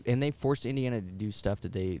 and they forced Indiana to do stuff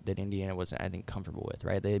that Indiana wasn't, I think, comfortable with.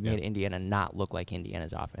 Right? They made Indiana not look like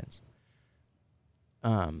Indiana's offense.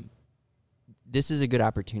 This is a good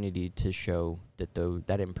opportunity to show that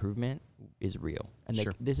that improvement is real, and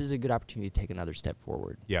this is a good opportunity to take another step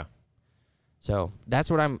forward. Yeah. So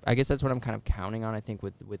that's what I'm kind of counting on. I think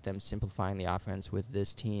with them simplifying the offense with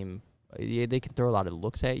this team, they can throw a lot of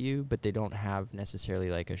looks at you, but they don't have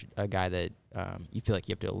necessarily like a guy that you feel like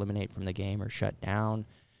you have to eliminate from the game or shut down.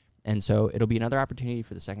 And so it'll be another opportunity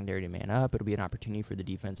for the secondary to man up. It'll be an opportunity for the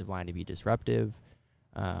defensive line to be disruptive.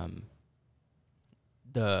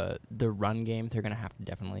 The run game, they're going to have to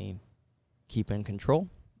definitely keep in control.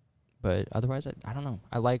 But otherwise, I don't know.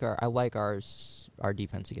 I like our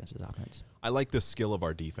defense against this offense. I like the skill of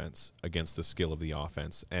our defense against the skill of the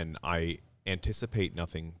offense, and I anticipate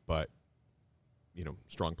nothing but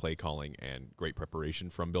strong play calling and great preparation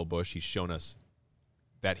from Bill Busch. He's shown us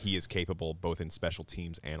that he is capable both in special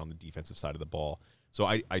teams and on the defensive side of the ball. So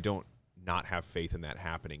I don't not have faith in that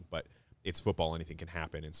happening, but it's football. Anything can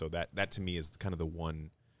happen. And so that to me is kind of the one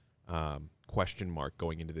question mark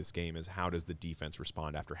going into this game is how does the defense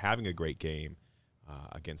respond after having a great game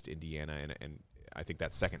against Indiana? And I think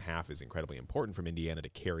that second half is incredibly important from Indiana to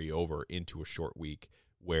carry over into a short week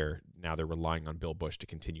where now they're relying on Bill Busch to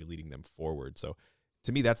continue leading them forward. So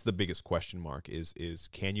to me, that's the biggest question mark is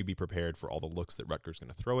can you be prepared for all the looks that Rutgers is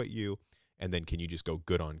going to throw at you? And then can you just go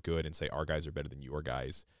good on good and say our guys are better than your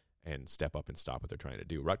guys and step up and stop what they're trying to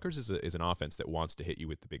do? Rutgers is an offense that wants to hit you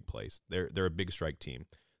with the big plays. They're a big strike team.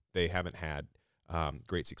 They haven't had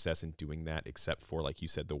great success in doing that except for, like you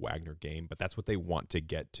said, the Wagner game, but that's what they want to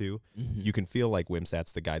get to. Mm-hmm. You can feel like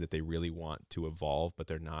Wimsatt's the guy that they really want to evolve, but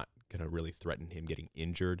they're not going to really threaten him getting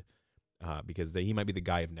injured because he might be the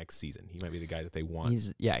guy of next season. He might be the guy that they want.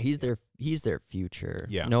 He's their future.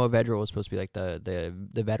 Yeah. Noah Vedral was supposed to be like the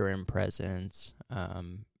veteran presence,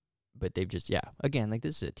 but they've just again, like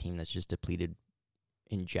this is a team that's just depleted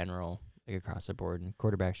in general, like across the board, and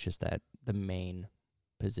quarterback's just the main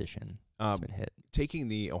position that's been hit. Taking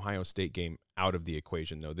the Ohio State game out of the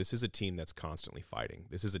equation, though, this is a team that's constantly fighting.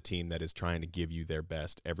 This is a team that is trying to give you their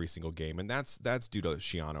best every single game, and that's due to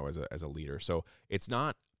Schiano as a leader. So it's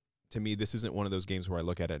not, to me, this isn't one of those games where I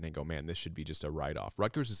look at it and go, man, this should be just a write-off.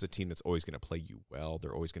 Rutgers is a team that's always going to play you well.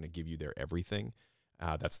 They're always going to give you their everything.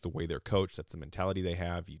 That's the way they're coached. That's the mentality they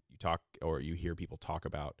have. You talk or you hear people talk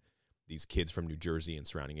about these kids from New Jersey and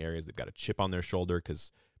surrounding areas. They've got a chip on their shoulder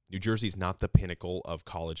because New Jersey's not the pinnacle of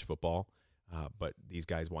college football, but these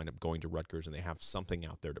guys wind up going to Rutgers and they have something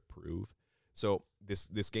out there to prove. So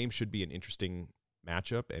this game should be an interesting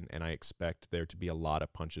matchup, and I expect there to be a lot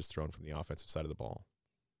of punches thrown from the offensive side of the ball.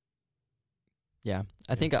 Yeah,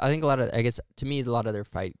 I think a lot of, I guess to me, a lot of their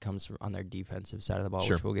fight comes from on their defensive side of the ball,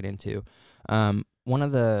 Sure. which we'll get into. One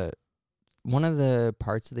of the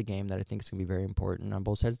parts of the game that I think is going to be very important on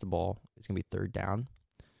both sides of the ball is going to be third down.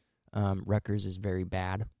 Rutgers is very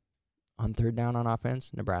bad on third down on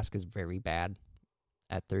offense. Nebraska is very bad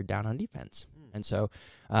at third down on defense. And so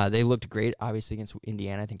they looked great, obviously, against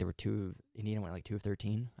Indiana. I think Indiana went like 2 of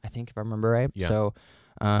 13, I think, if I remember right. Yeah. So,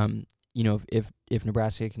 if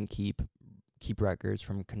Nebraska can keep Rutgers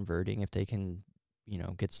from converting, if they can,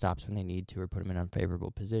 get stops when they need to or put them in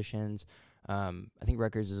unfavorable positions, I think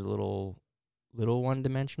Rutgers is a little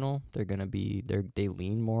one-dimensional. They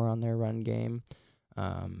lean more on their run game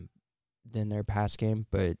than their pass game.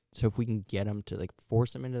 But so if we can get them to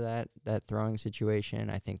force them into that throwing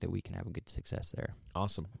situation, I think that we can have a good success there.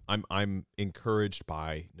 Awesome. I'm encouraged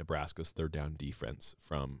by Nebraska's third down defense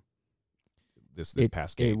from this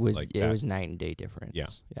past game. It was night and day difference. Yeah.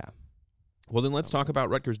 Yeah. Well, then let's talk about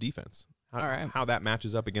Rutgers defense. All right. How that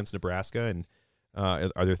matches up against Nebraska, and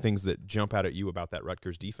are there things that jump out at you about that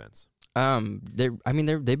Rutgers defense?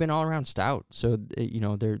 They've been all around stout. So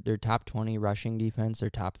they're top 20 rushing defense. They're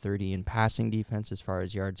top 30 in passing defense as far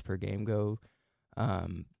as yards per game go.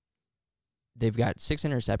 They've got 6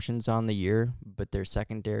 interceptions on the year, but their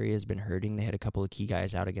secondary has been hurting. They had a couple of key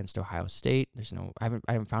guys out against Ohio State. I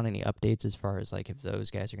haven't found any updates as far as like if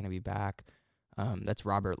those guys are going to be back. That's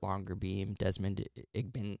Robert Longerbeam, Desmond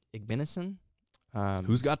Igbinison.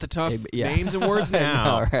 Who's got the tough names and words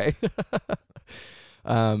now? All right.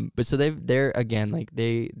 But so they're again, like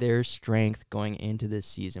their strength going into this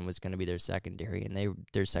season was going to be their secondary, and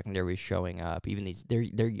their secondary was showing up. Even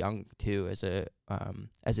they're young too as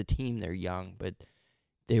a team. They're young, but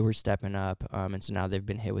they were stepping up. And so now they've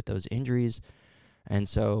been hit with those injuries, and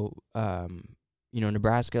so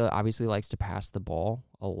Nebraska obviously likes to pass the ball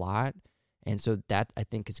a lot, and so that I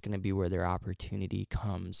think is going to be where their opportunity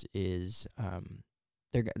comes. Is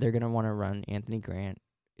they're going to want to run Anthony Grant.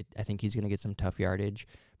 I think he's going to get some tough yardage,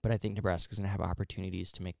 but I think Nebraska's going to have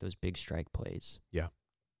opportunities to make those big strike plays. Yeah.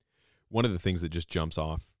 One of the things that just jumps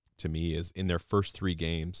off to me is in their first 3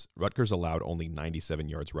 games, Rutgers allowed only 97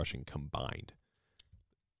 yards rushing combined.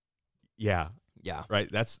 Yeah. Yeah.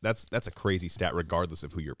 Right. That's a crazy stat regardless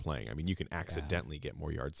of who you're playing. I mean, you can accidentally get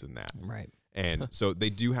more yards than that. Right. And so they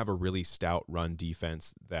do have a really stout run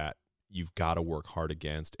defense that you've got to work hard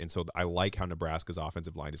against. And so I like how Nebraska's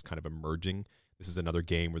offensive line is kind of emerging. This is another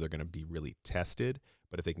game where they're going to be really tested,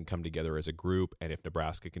 but if they can come together as a group, and if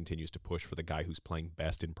Nebraska continues to push for the guy who's playing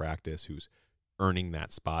best in practice, who's earning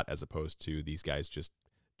that spot as opposed to these guys just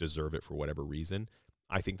deserve it for whatever reason,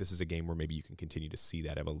 I think this is a game where maybe you can continue to see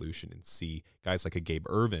that evolution and see guys like a Gabe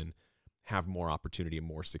Ervin have more opportunity and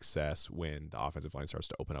more success when the offensive line starts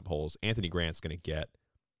to open up holes. Anthony Grant's going to get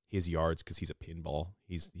his yards because he's a pinball.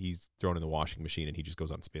 He's thrown in the washing machine and he just goes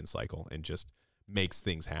on spin cycle and just makes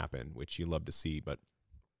things happen, which you love to see. But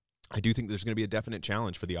I do think there's going to be a definite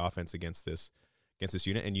challenge for the offense against this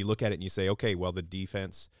unit. And you look at it and you say, okay, well, the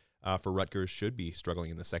defense for Rutgers should be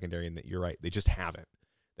struggling in the secondary, and that you're right. They just haven't.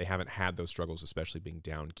 They haven't had those struggles, especially being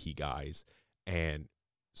down key guys. And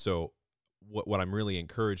so what I'm really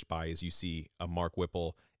encouraged by is you see a Mark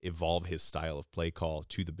Whipple evolve his style of play call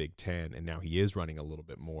to the Big Ten, and now he is running a little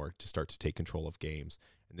bit more to start to take control of games.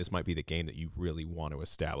 And this might be the game that you really want to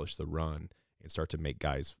establish the run and start to make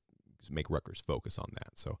Rutgers focus on that.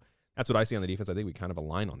 So that's what I see on the defense. I think we kind of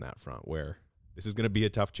align on that front, where this is going to be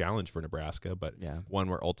a tough challenge for Nebraska, but one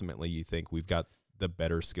where ultimately you think we've got the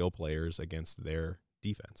better skill players against their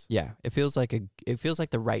defense. Yeah, it feels like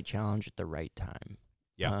the right challenge at the right time.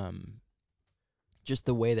 Yeah. Just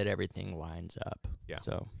the way that everything lines up. Yeah.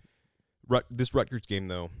 So this Rutgers game,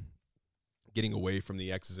 though, getting away from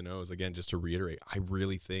the X's and O's, again, just to reiterate, I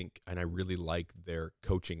really think and I really like their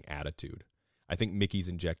coaching attitude. I think Mickey's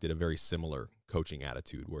injected a very similar coaching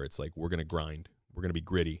attitude where it's like, we're going to grind, we're going to be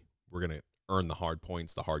gritty, we're going to earn the hard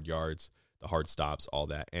points, the hard yards, the hard stops, all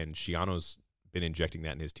that. And Schiano's been injecting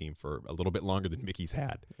that in his team for a little bit longer than Mickey's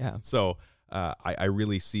had. Yeah. So I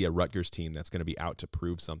really see a Rutgers team that's going to be out to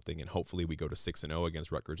prove something, and hopefully we go to 6-0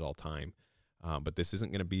 against Rutgers all time. But this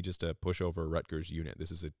isn't going to be just a pushover Rutgers unit.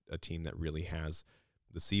 This is a team that really has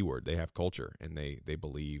the C word. They have culture, and they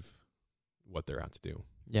believe what they're out to do.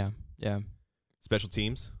 Yeah, yeah. Special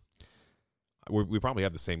teams? We probably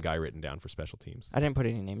have the same guy written down for special teams. I didn't put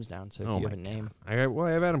any names down, so if you have a name. I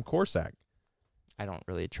have Adam Korsak. I don't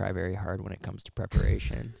really try very hard when it comes to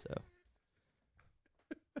preparation, so.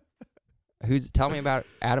 Tell me about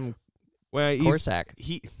Adam Korsak.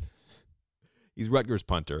 He's Rutgers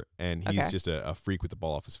punter, and he's just a freak with the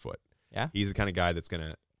ball off his foot. Yeah. He's the kind of guy that's going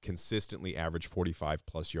to consistently average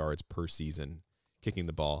 45-plus yards per season kicking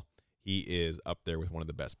the ball. He is up there with one of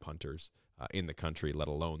the best punters in the country, let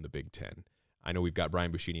alone the Big Ten. I know we've got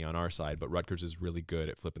Brian Buschini on our side, but Rutgers is really good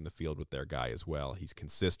at flipping the field with their guy as well. He's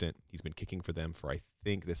consistent. He's been kicking for them for, I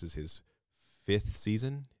think this is his 5th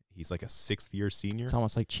season. He's like a 6th-year senior. It's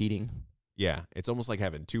almost like cheating. Yeah, it's almost like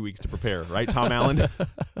having 2 weeks to prepare, right, Tom Allen?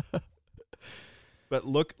 But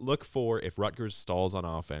look for, if Rutgers stalls on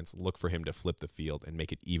offense, look for him to flip the field and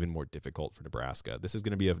make it even more difficult for Nebraska. This is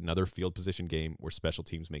going to be another field position game where special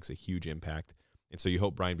teams makes a huge impact. And so you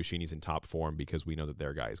hope Brian Buschini's in top form because we know that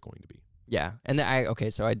their guy is going to be. Yeah, and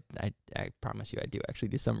so I promise you I do actually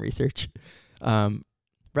do some research.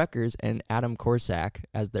 Rutgers and Adam Korsak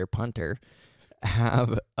as their punter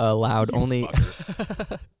have allowed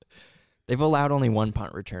they've allowed only one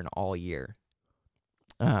punt return all year.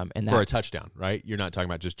 And for a touchdown, right? You're not talking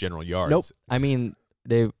about just general yards. Nope. I mean,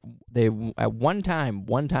 they at one time,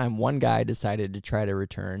 one guy decided to try to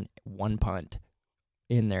return one punt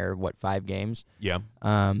in their 5 games. Yeah.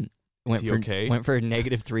 Went for okay? went for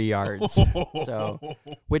 -3 yards. So,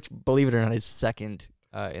 which, believe it or not, is second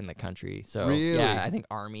in the country. So Really? yeah, I think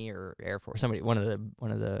Army or Air Force, one of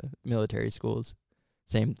the military schools,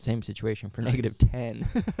 same situation for -10.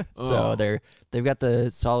 So they've got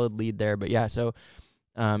the solid lead there. But yeah, so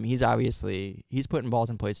he's putting balls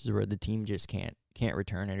in places where the team just can't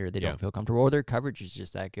return it, or they don't feel comfortable, or their coverage is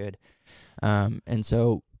just that good. And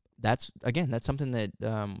so that's something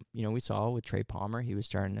that we saw with Trey Palmer. He was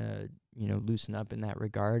starting to loosen up in that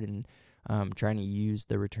regard and trying to use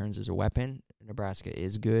the returns as a weapon. Nebraska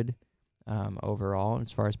is good overall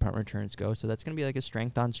as far as punt returns go, so that's going to be like a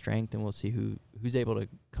strength on strength, and we'll see who's able to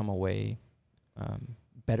come away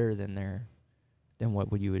better than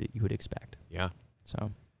what you would expect. Yeah.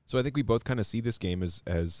 So I think we both kind of see this game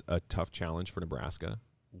as a tough challenge for Nebraska,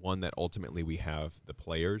 one that ultimately we have the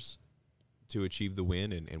players to achieve the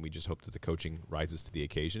win, and we just hope that the coaching rises to the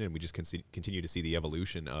occasion, and we just continue to see the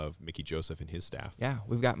evolution of Mickey Joseph and his staff. Yeah,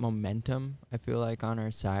 we've got momentum, I feel like, on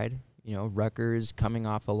our side. Rutgers coming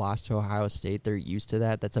off a loss to Ohio State, they're used to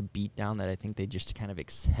that. That's a beatdown that I think they just kind of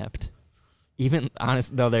accept. Even,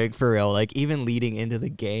 honest though, they're for real, like even leading into the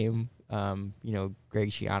game, Greg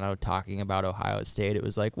Schiano talking about Ohio State, it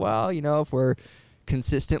was like, well, if we're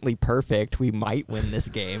consistently perfect, we might win this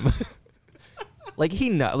game. Like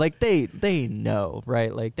they know,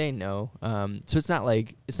 right? Like they know. So it's not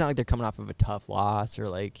like they're coming off of a tough loss or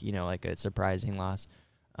like a surprising loss.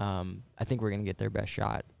 I think we're gonna get their best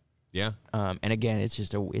shot. Yeah. And again,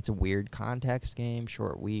 it's a weird context game,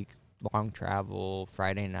 short week, long travel,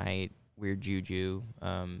 Friday night, weird juju.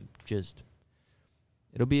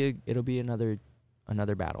 It'll be another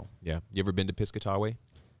battle. Yeah. You ever been to Piscataway?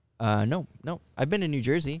 No. I've been to New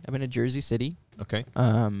Jersey. I've been to Jersey City. Okay.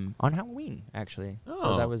 On Halloween, actually. Oh,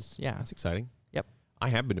 so that was, yeah. That's exciting. Yep. I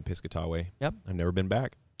have been to Piscataway. Yep. I've never been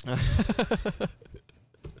back.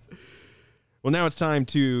 Well, now it's time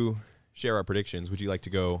to share our predictions. Would you like to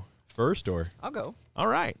go first, or? I'll go. All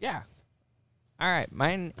right. Yeah. All right.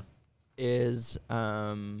 Mine is,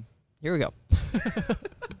 here we go.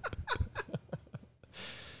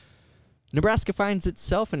 Nebraska finds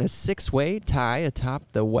itself in a 6-way tie atop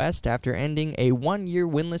the West after ending a 1-year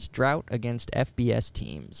winless drought against FBS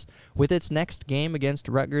teams. With its next game against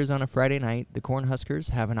Rutgers on a Friday night, the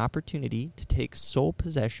Cornhuskers have an opportunity to take sole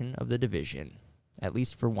possession of the division, at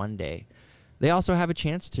least for one day. They also have a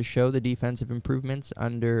chance to show the defensive improvements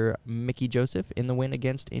under Mickey Joseph in the win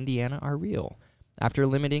against Indiana are real. After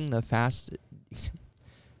limiting the fastest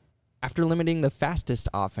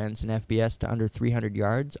offense in FBS to under 300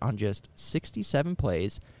 yards on just 67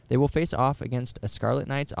 plays, they will face off against a Scarlet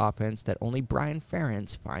Knights offense that only Brian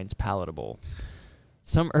Ferentz finds palatable.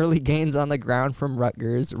 Some early gains on the ground from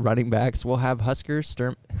Rutgers running backs will have Huskers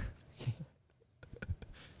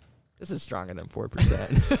This is stronger than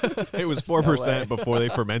 4%. It was 4% before they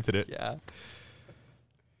fermented it. Yeah.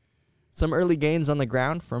 Some early gains on the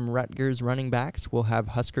ground from Rutgers running backs will have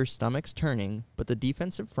Husker stomachs turning, but the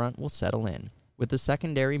defensive front will settle in. With the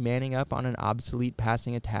secondary manning up on an obsolete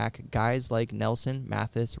passing attack, guys like Nelson,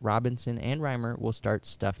 Mathis, Robinson, and Reimer will start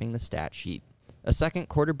stuffing the stat sheet. A second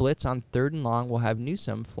quarter blitz on 3rd and long will have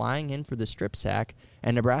Newsome flying in for the strip sack,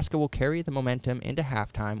 and Nebraska will carry the momentum into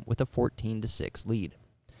halftime with a 14-6 lead.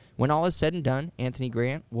 When all is said and done, Anthony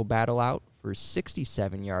Grant will battle out for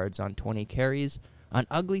 67 yards on 20 carries, an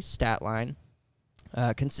ugly stat line,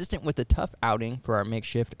 consistent with a tough outing for our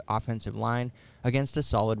makeshift offensive line against a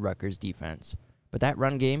solid Rutgers defense. But that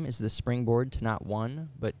run game is the springboard to not 1,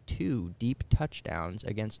 but 2 deep touchdowns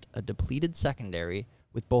against a depleted secondary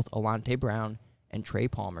with both Alante Brown and Trey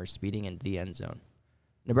Palmer speeding into the end zone.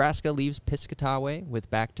 Nebraska leaves Piscataway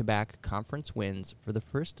with back-to-back conference wins for the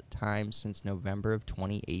first time since November of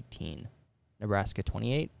 2018. Nebraska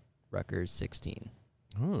 28, Rutgers 16.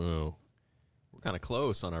 Oh, we're kind of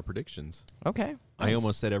close on our predictions. Okay. I Nice.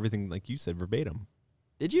 almost said everything like you said verbatim.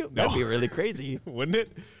 Did you? No. That'd be really crazy. Wouldn't it?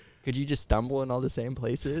 Could you just stumble in all the same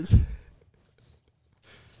places?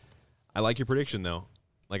 I like your prediction, though.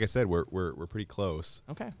 Like I said, we're pretty close.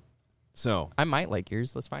 Okay. So, I might like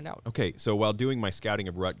yours. Let's find out. okay, so while doing my scouting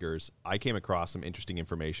of Rutgers, I came across some interesting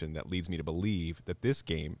information that leads me to believe that this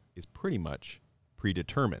game is pretty much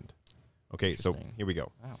predetermined. Okay, so Interesting. here we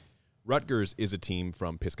go. Wow. Rutgers is a team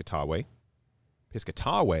from Piscataway.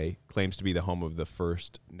 Piscataway claims to be the home of the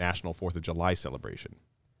first National 4th of July celebration.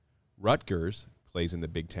 Rutgers plays in the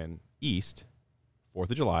Big Ten East, 4th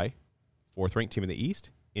of July, 4th-ranked team in the East,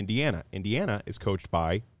 Indiana. Indiana is coached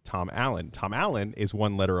by Tom Allen. Tom Allen is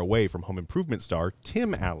one letter away from home improvement star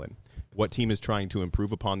Tim Allen. What team is trying to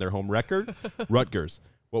improve upon their home record? Rutgers.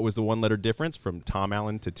 What was the one-letter difference from Tom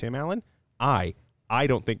Allen to Tim Allen? I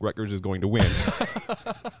don't think Rutgers is going to win.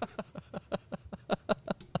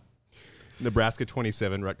 Nebraska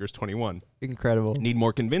 27, Rutgers 21. Incredible. Need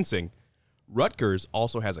more convincing. Rutgers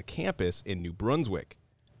also has a campus in New Brunswick.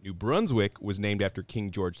 New Brunswick was named after King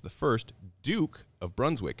George I, Duke of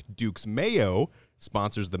Brunswick. Duke's Mayo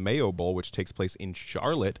sponsors the Mayo Bowl, which takes place in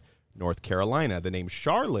Charlotte, North Carolina. The name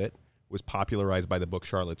Charlotte was popularized by the book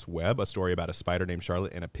Charlotte's Web, a story about a spider named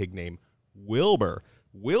Charlotte and a pig named Wilbur.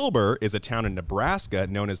 Wilbur is a town in Nebraska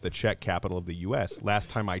known as the Czech capital of the U.S. Last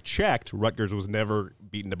time I checked, Rutgers was never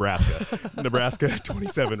beaten Nebraska. Nebraska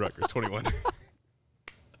 27, Rutgers 21.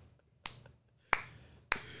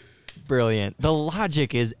 Brilliant. The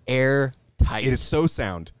logic is airtight. It is so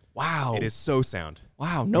sound. Wow. It is so sound.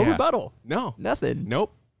 Wow. No Yeah. rebuttal. No. Nothing.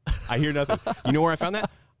 Nope. I hear nothing. You know where I found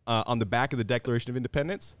that? On the back of the Declaration of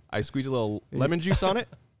Independence. I squeezed a little lemon juice on it,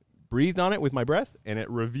 breathed on it with my breath, and it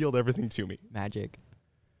revealed everything to me. Magic.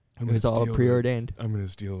 It was all preordained. I'm going to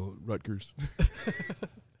steal Rutgers.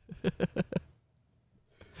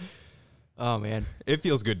 Oh, man. It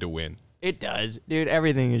feels good to win. It does. Dude,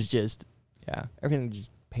 everything is just, everything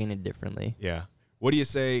just painted differently. Yeah. What do you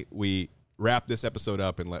say we wrap this episode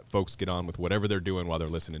up and let folks get on with whatever they're doing while they're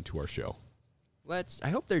listening to our show? I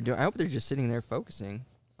hope they're just sitting there focusing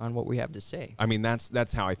on what we have to say. I mean,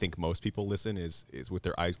 that's how I think most people listen is with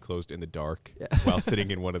their eyes closed in the dark while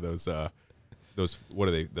sitting in one of those what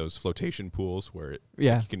are they? Those flotation pools where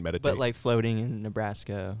you can meditate. But like floating in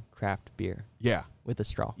Nebraska craft beer. Yeah. With a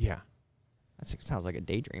straw. Yeah. That sounds like a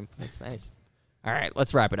daydream. That's nice. All right,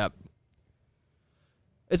 let's wrap it up.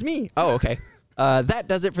 It's me. Oh, okay. That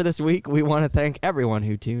does it for this week. We want to thank everyone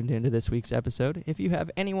who tuned into this week's episode. If you have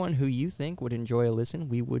anyone who you think would enjoy a listen,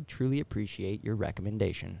 we would truly appreciate your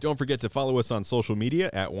recommendation. Don't forget to follow us on social media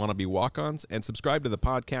at Wannabe Walk-Ons and subscribe to the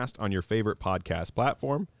podcast on your favorite podcast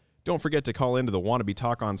platform. Don't forget to call into the Wannabe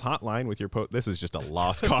Talk-Ons hotline with your This is just a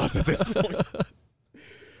lost cause at this point.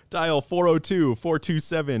 Dial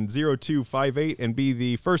 402-427-0258 and be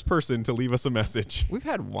the first person to leave us a message. We've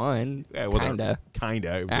had one. Yeah, it wasn't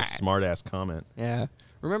Kinda. It was a smart-ass comment. Yeah.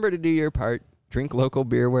 Remember to do your part. Drink local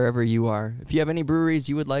beer wherever you are. If you have any breweries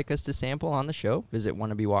you would like us to sample on the show, visit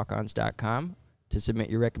wannabewalkons.com to submit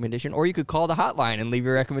your recommendation. Or you could call the hotline and leave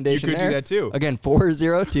your recommendation You could there. do that too. Again,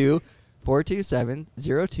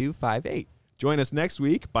 402-427-0258. Join us next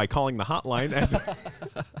week by calling the hotline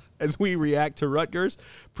as we react to Rutgers,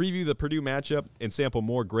 preview the Purdue matchup, and sample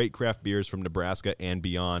more great craft beers from Nebraska and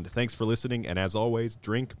beyond. Thanks for listening, and as always,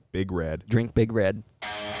 drink Big Red. Drink Big Red.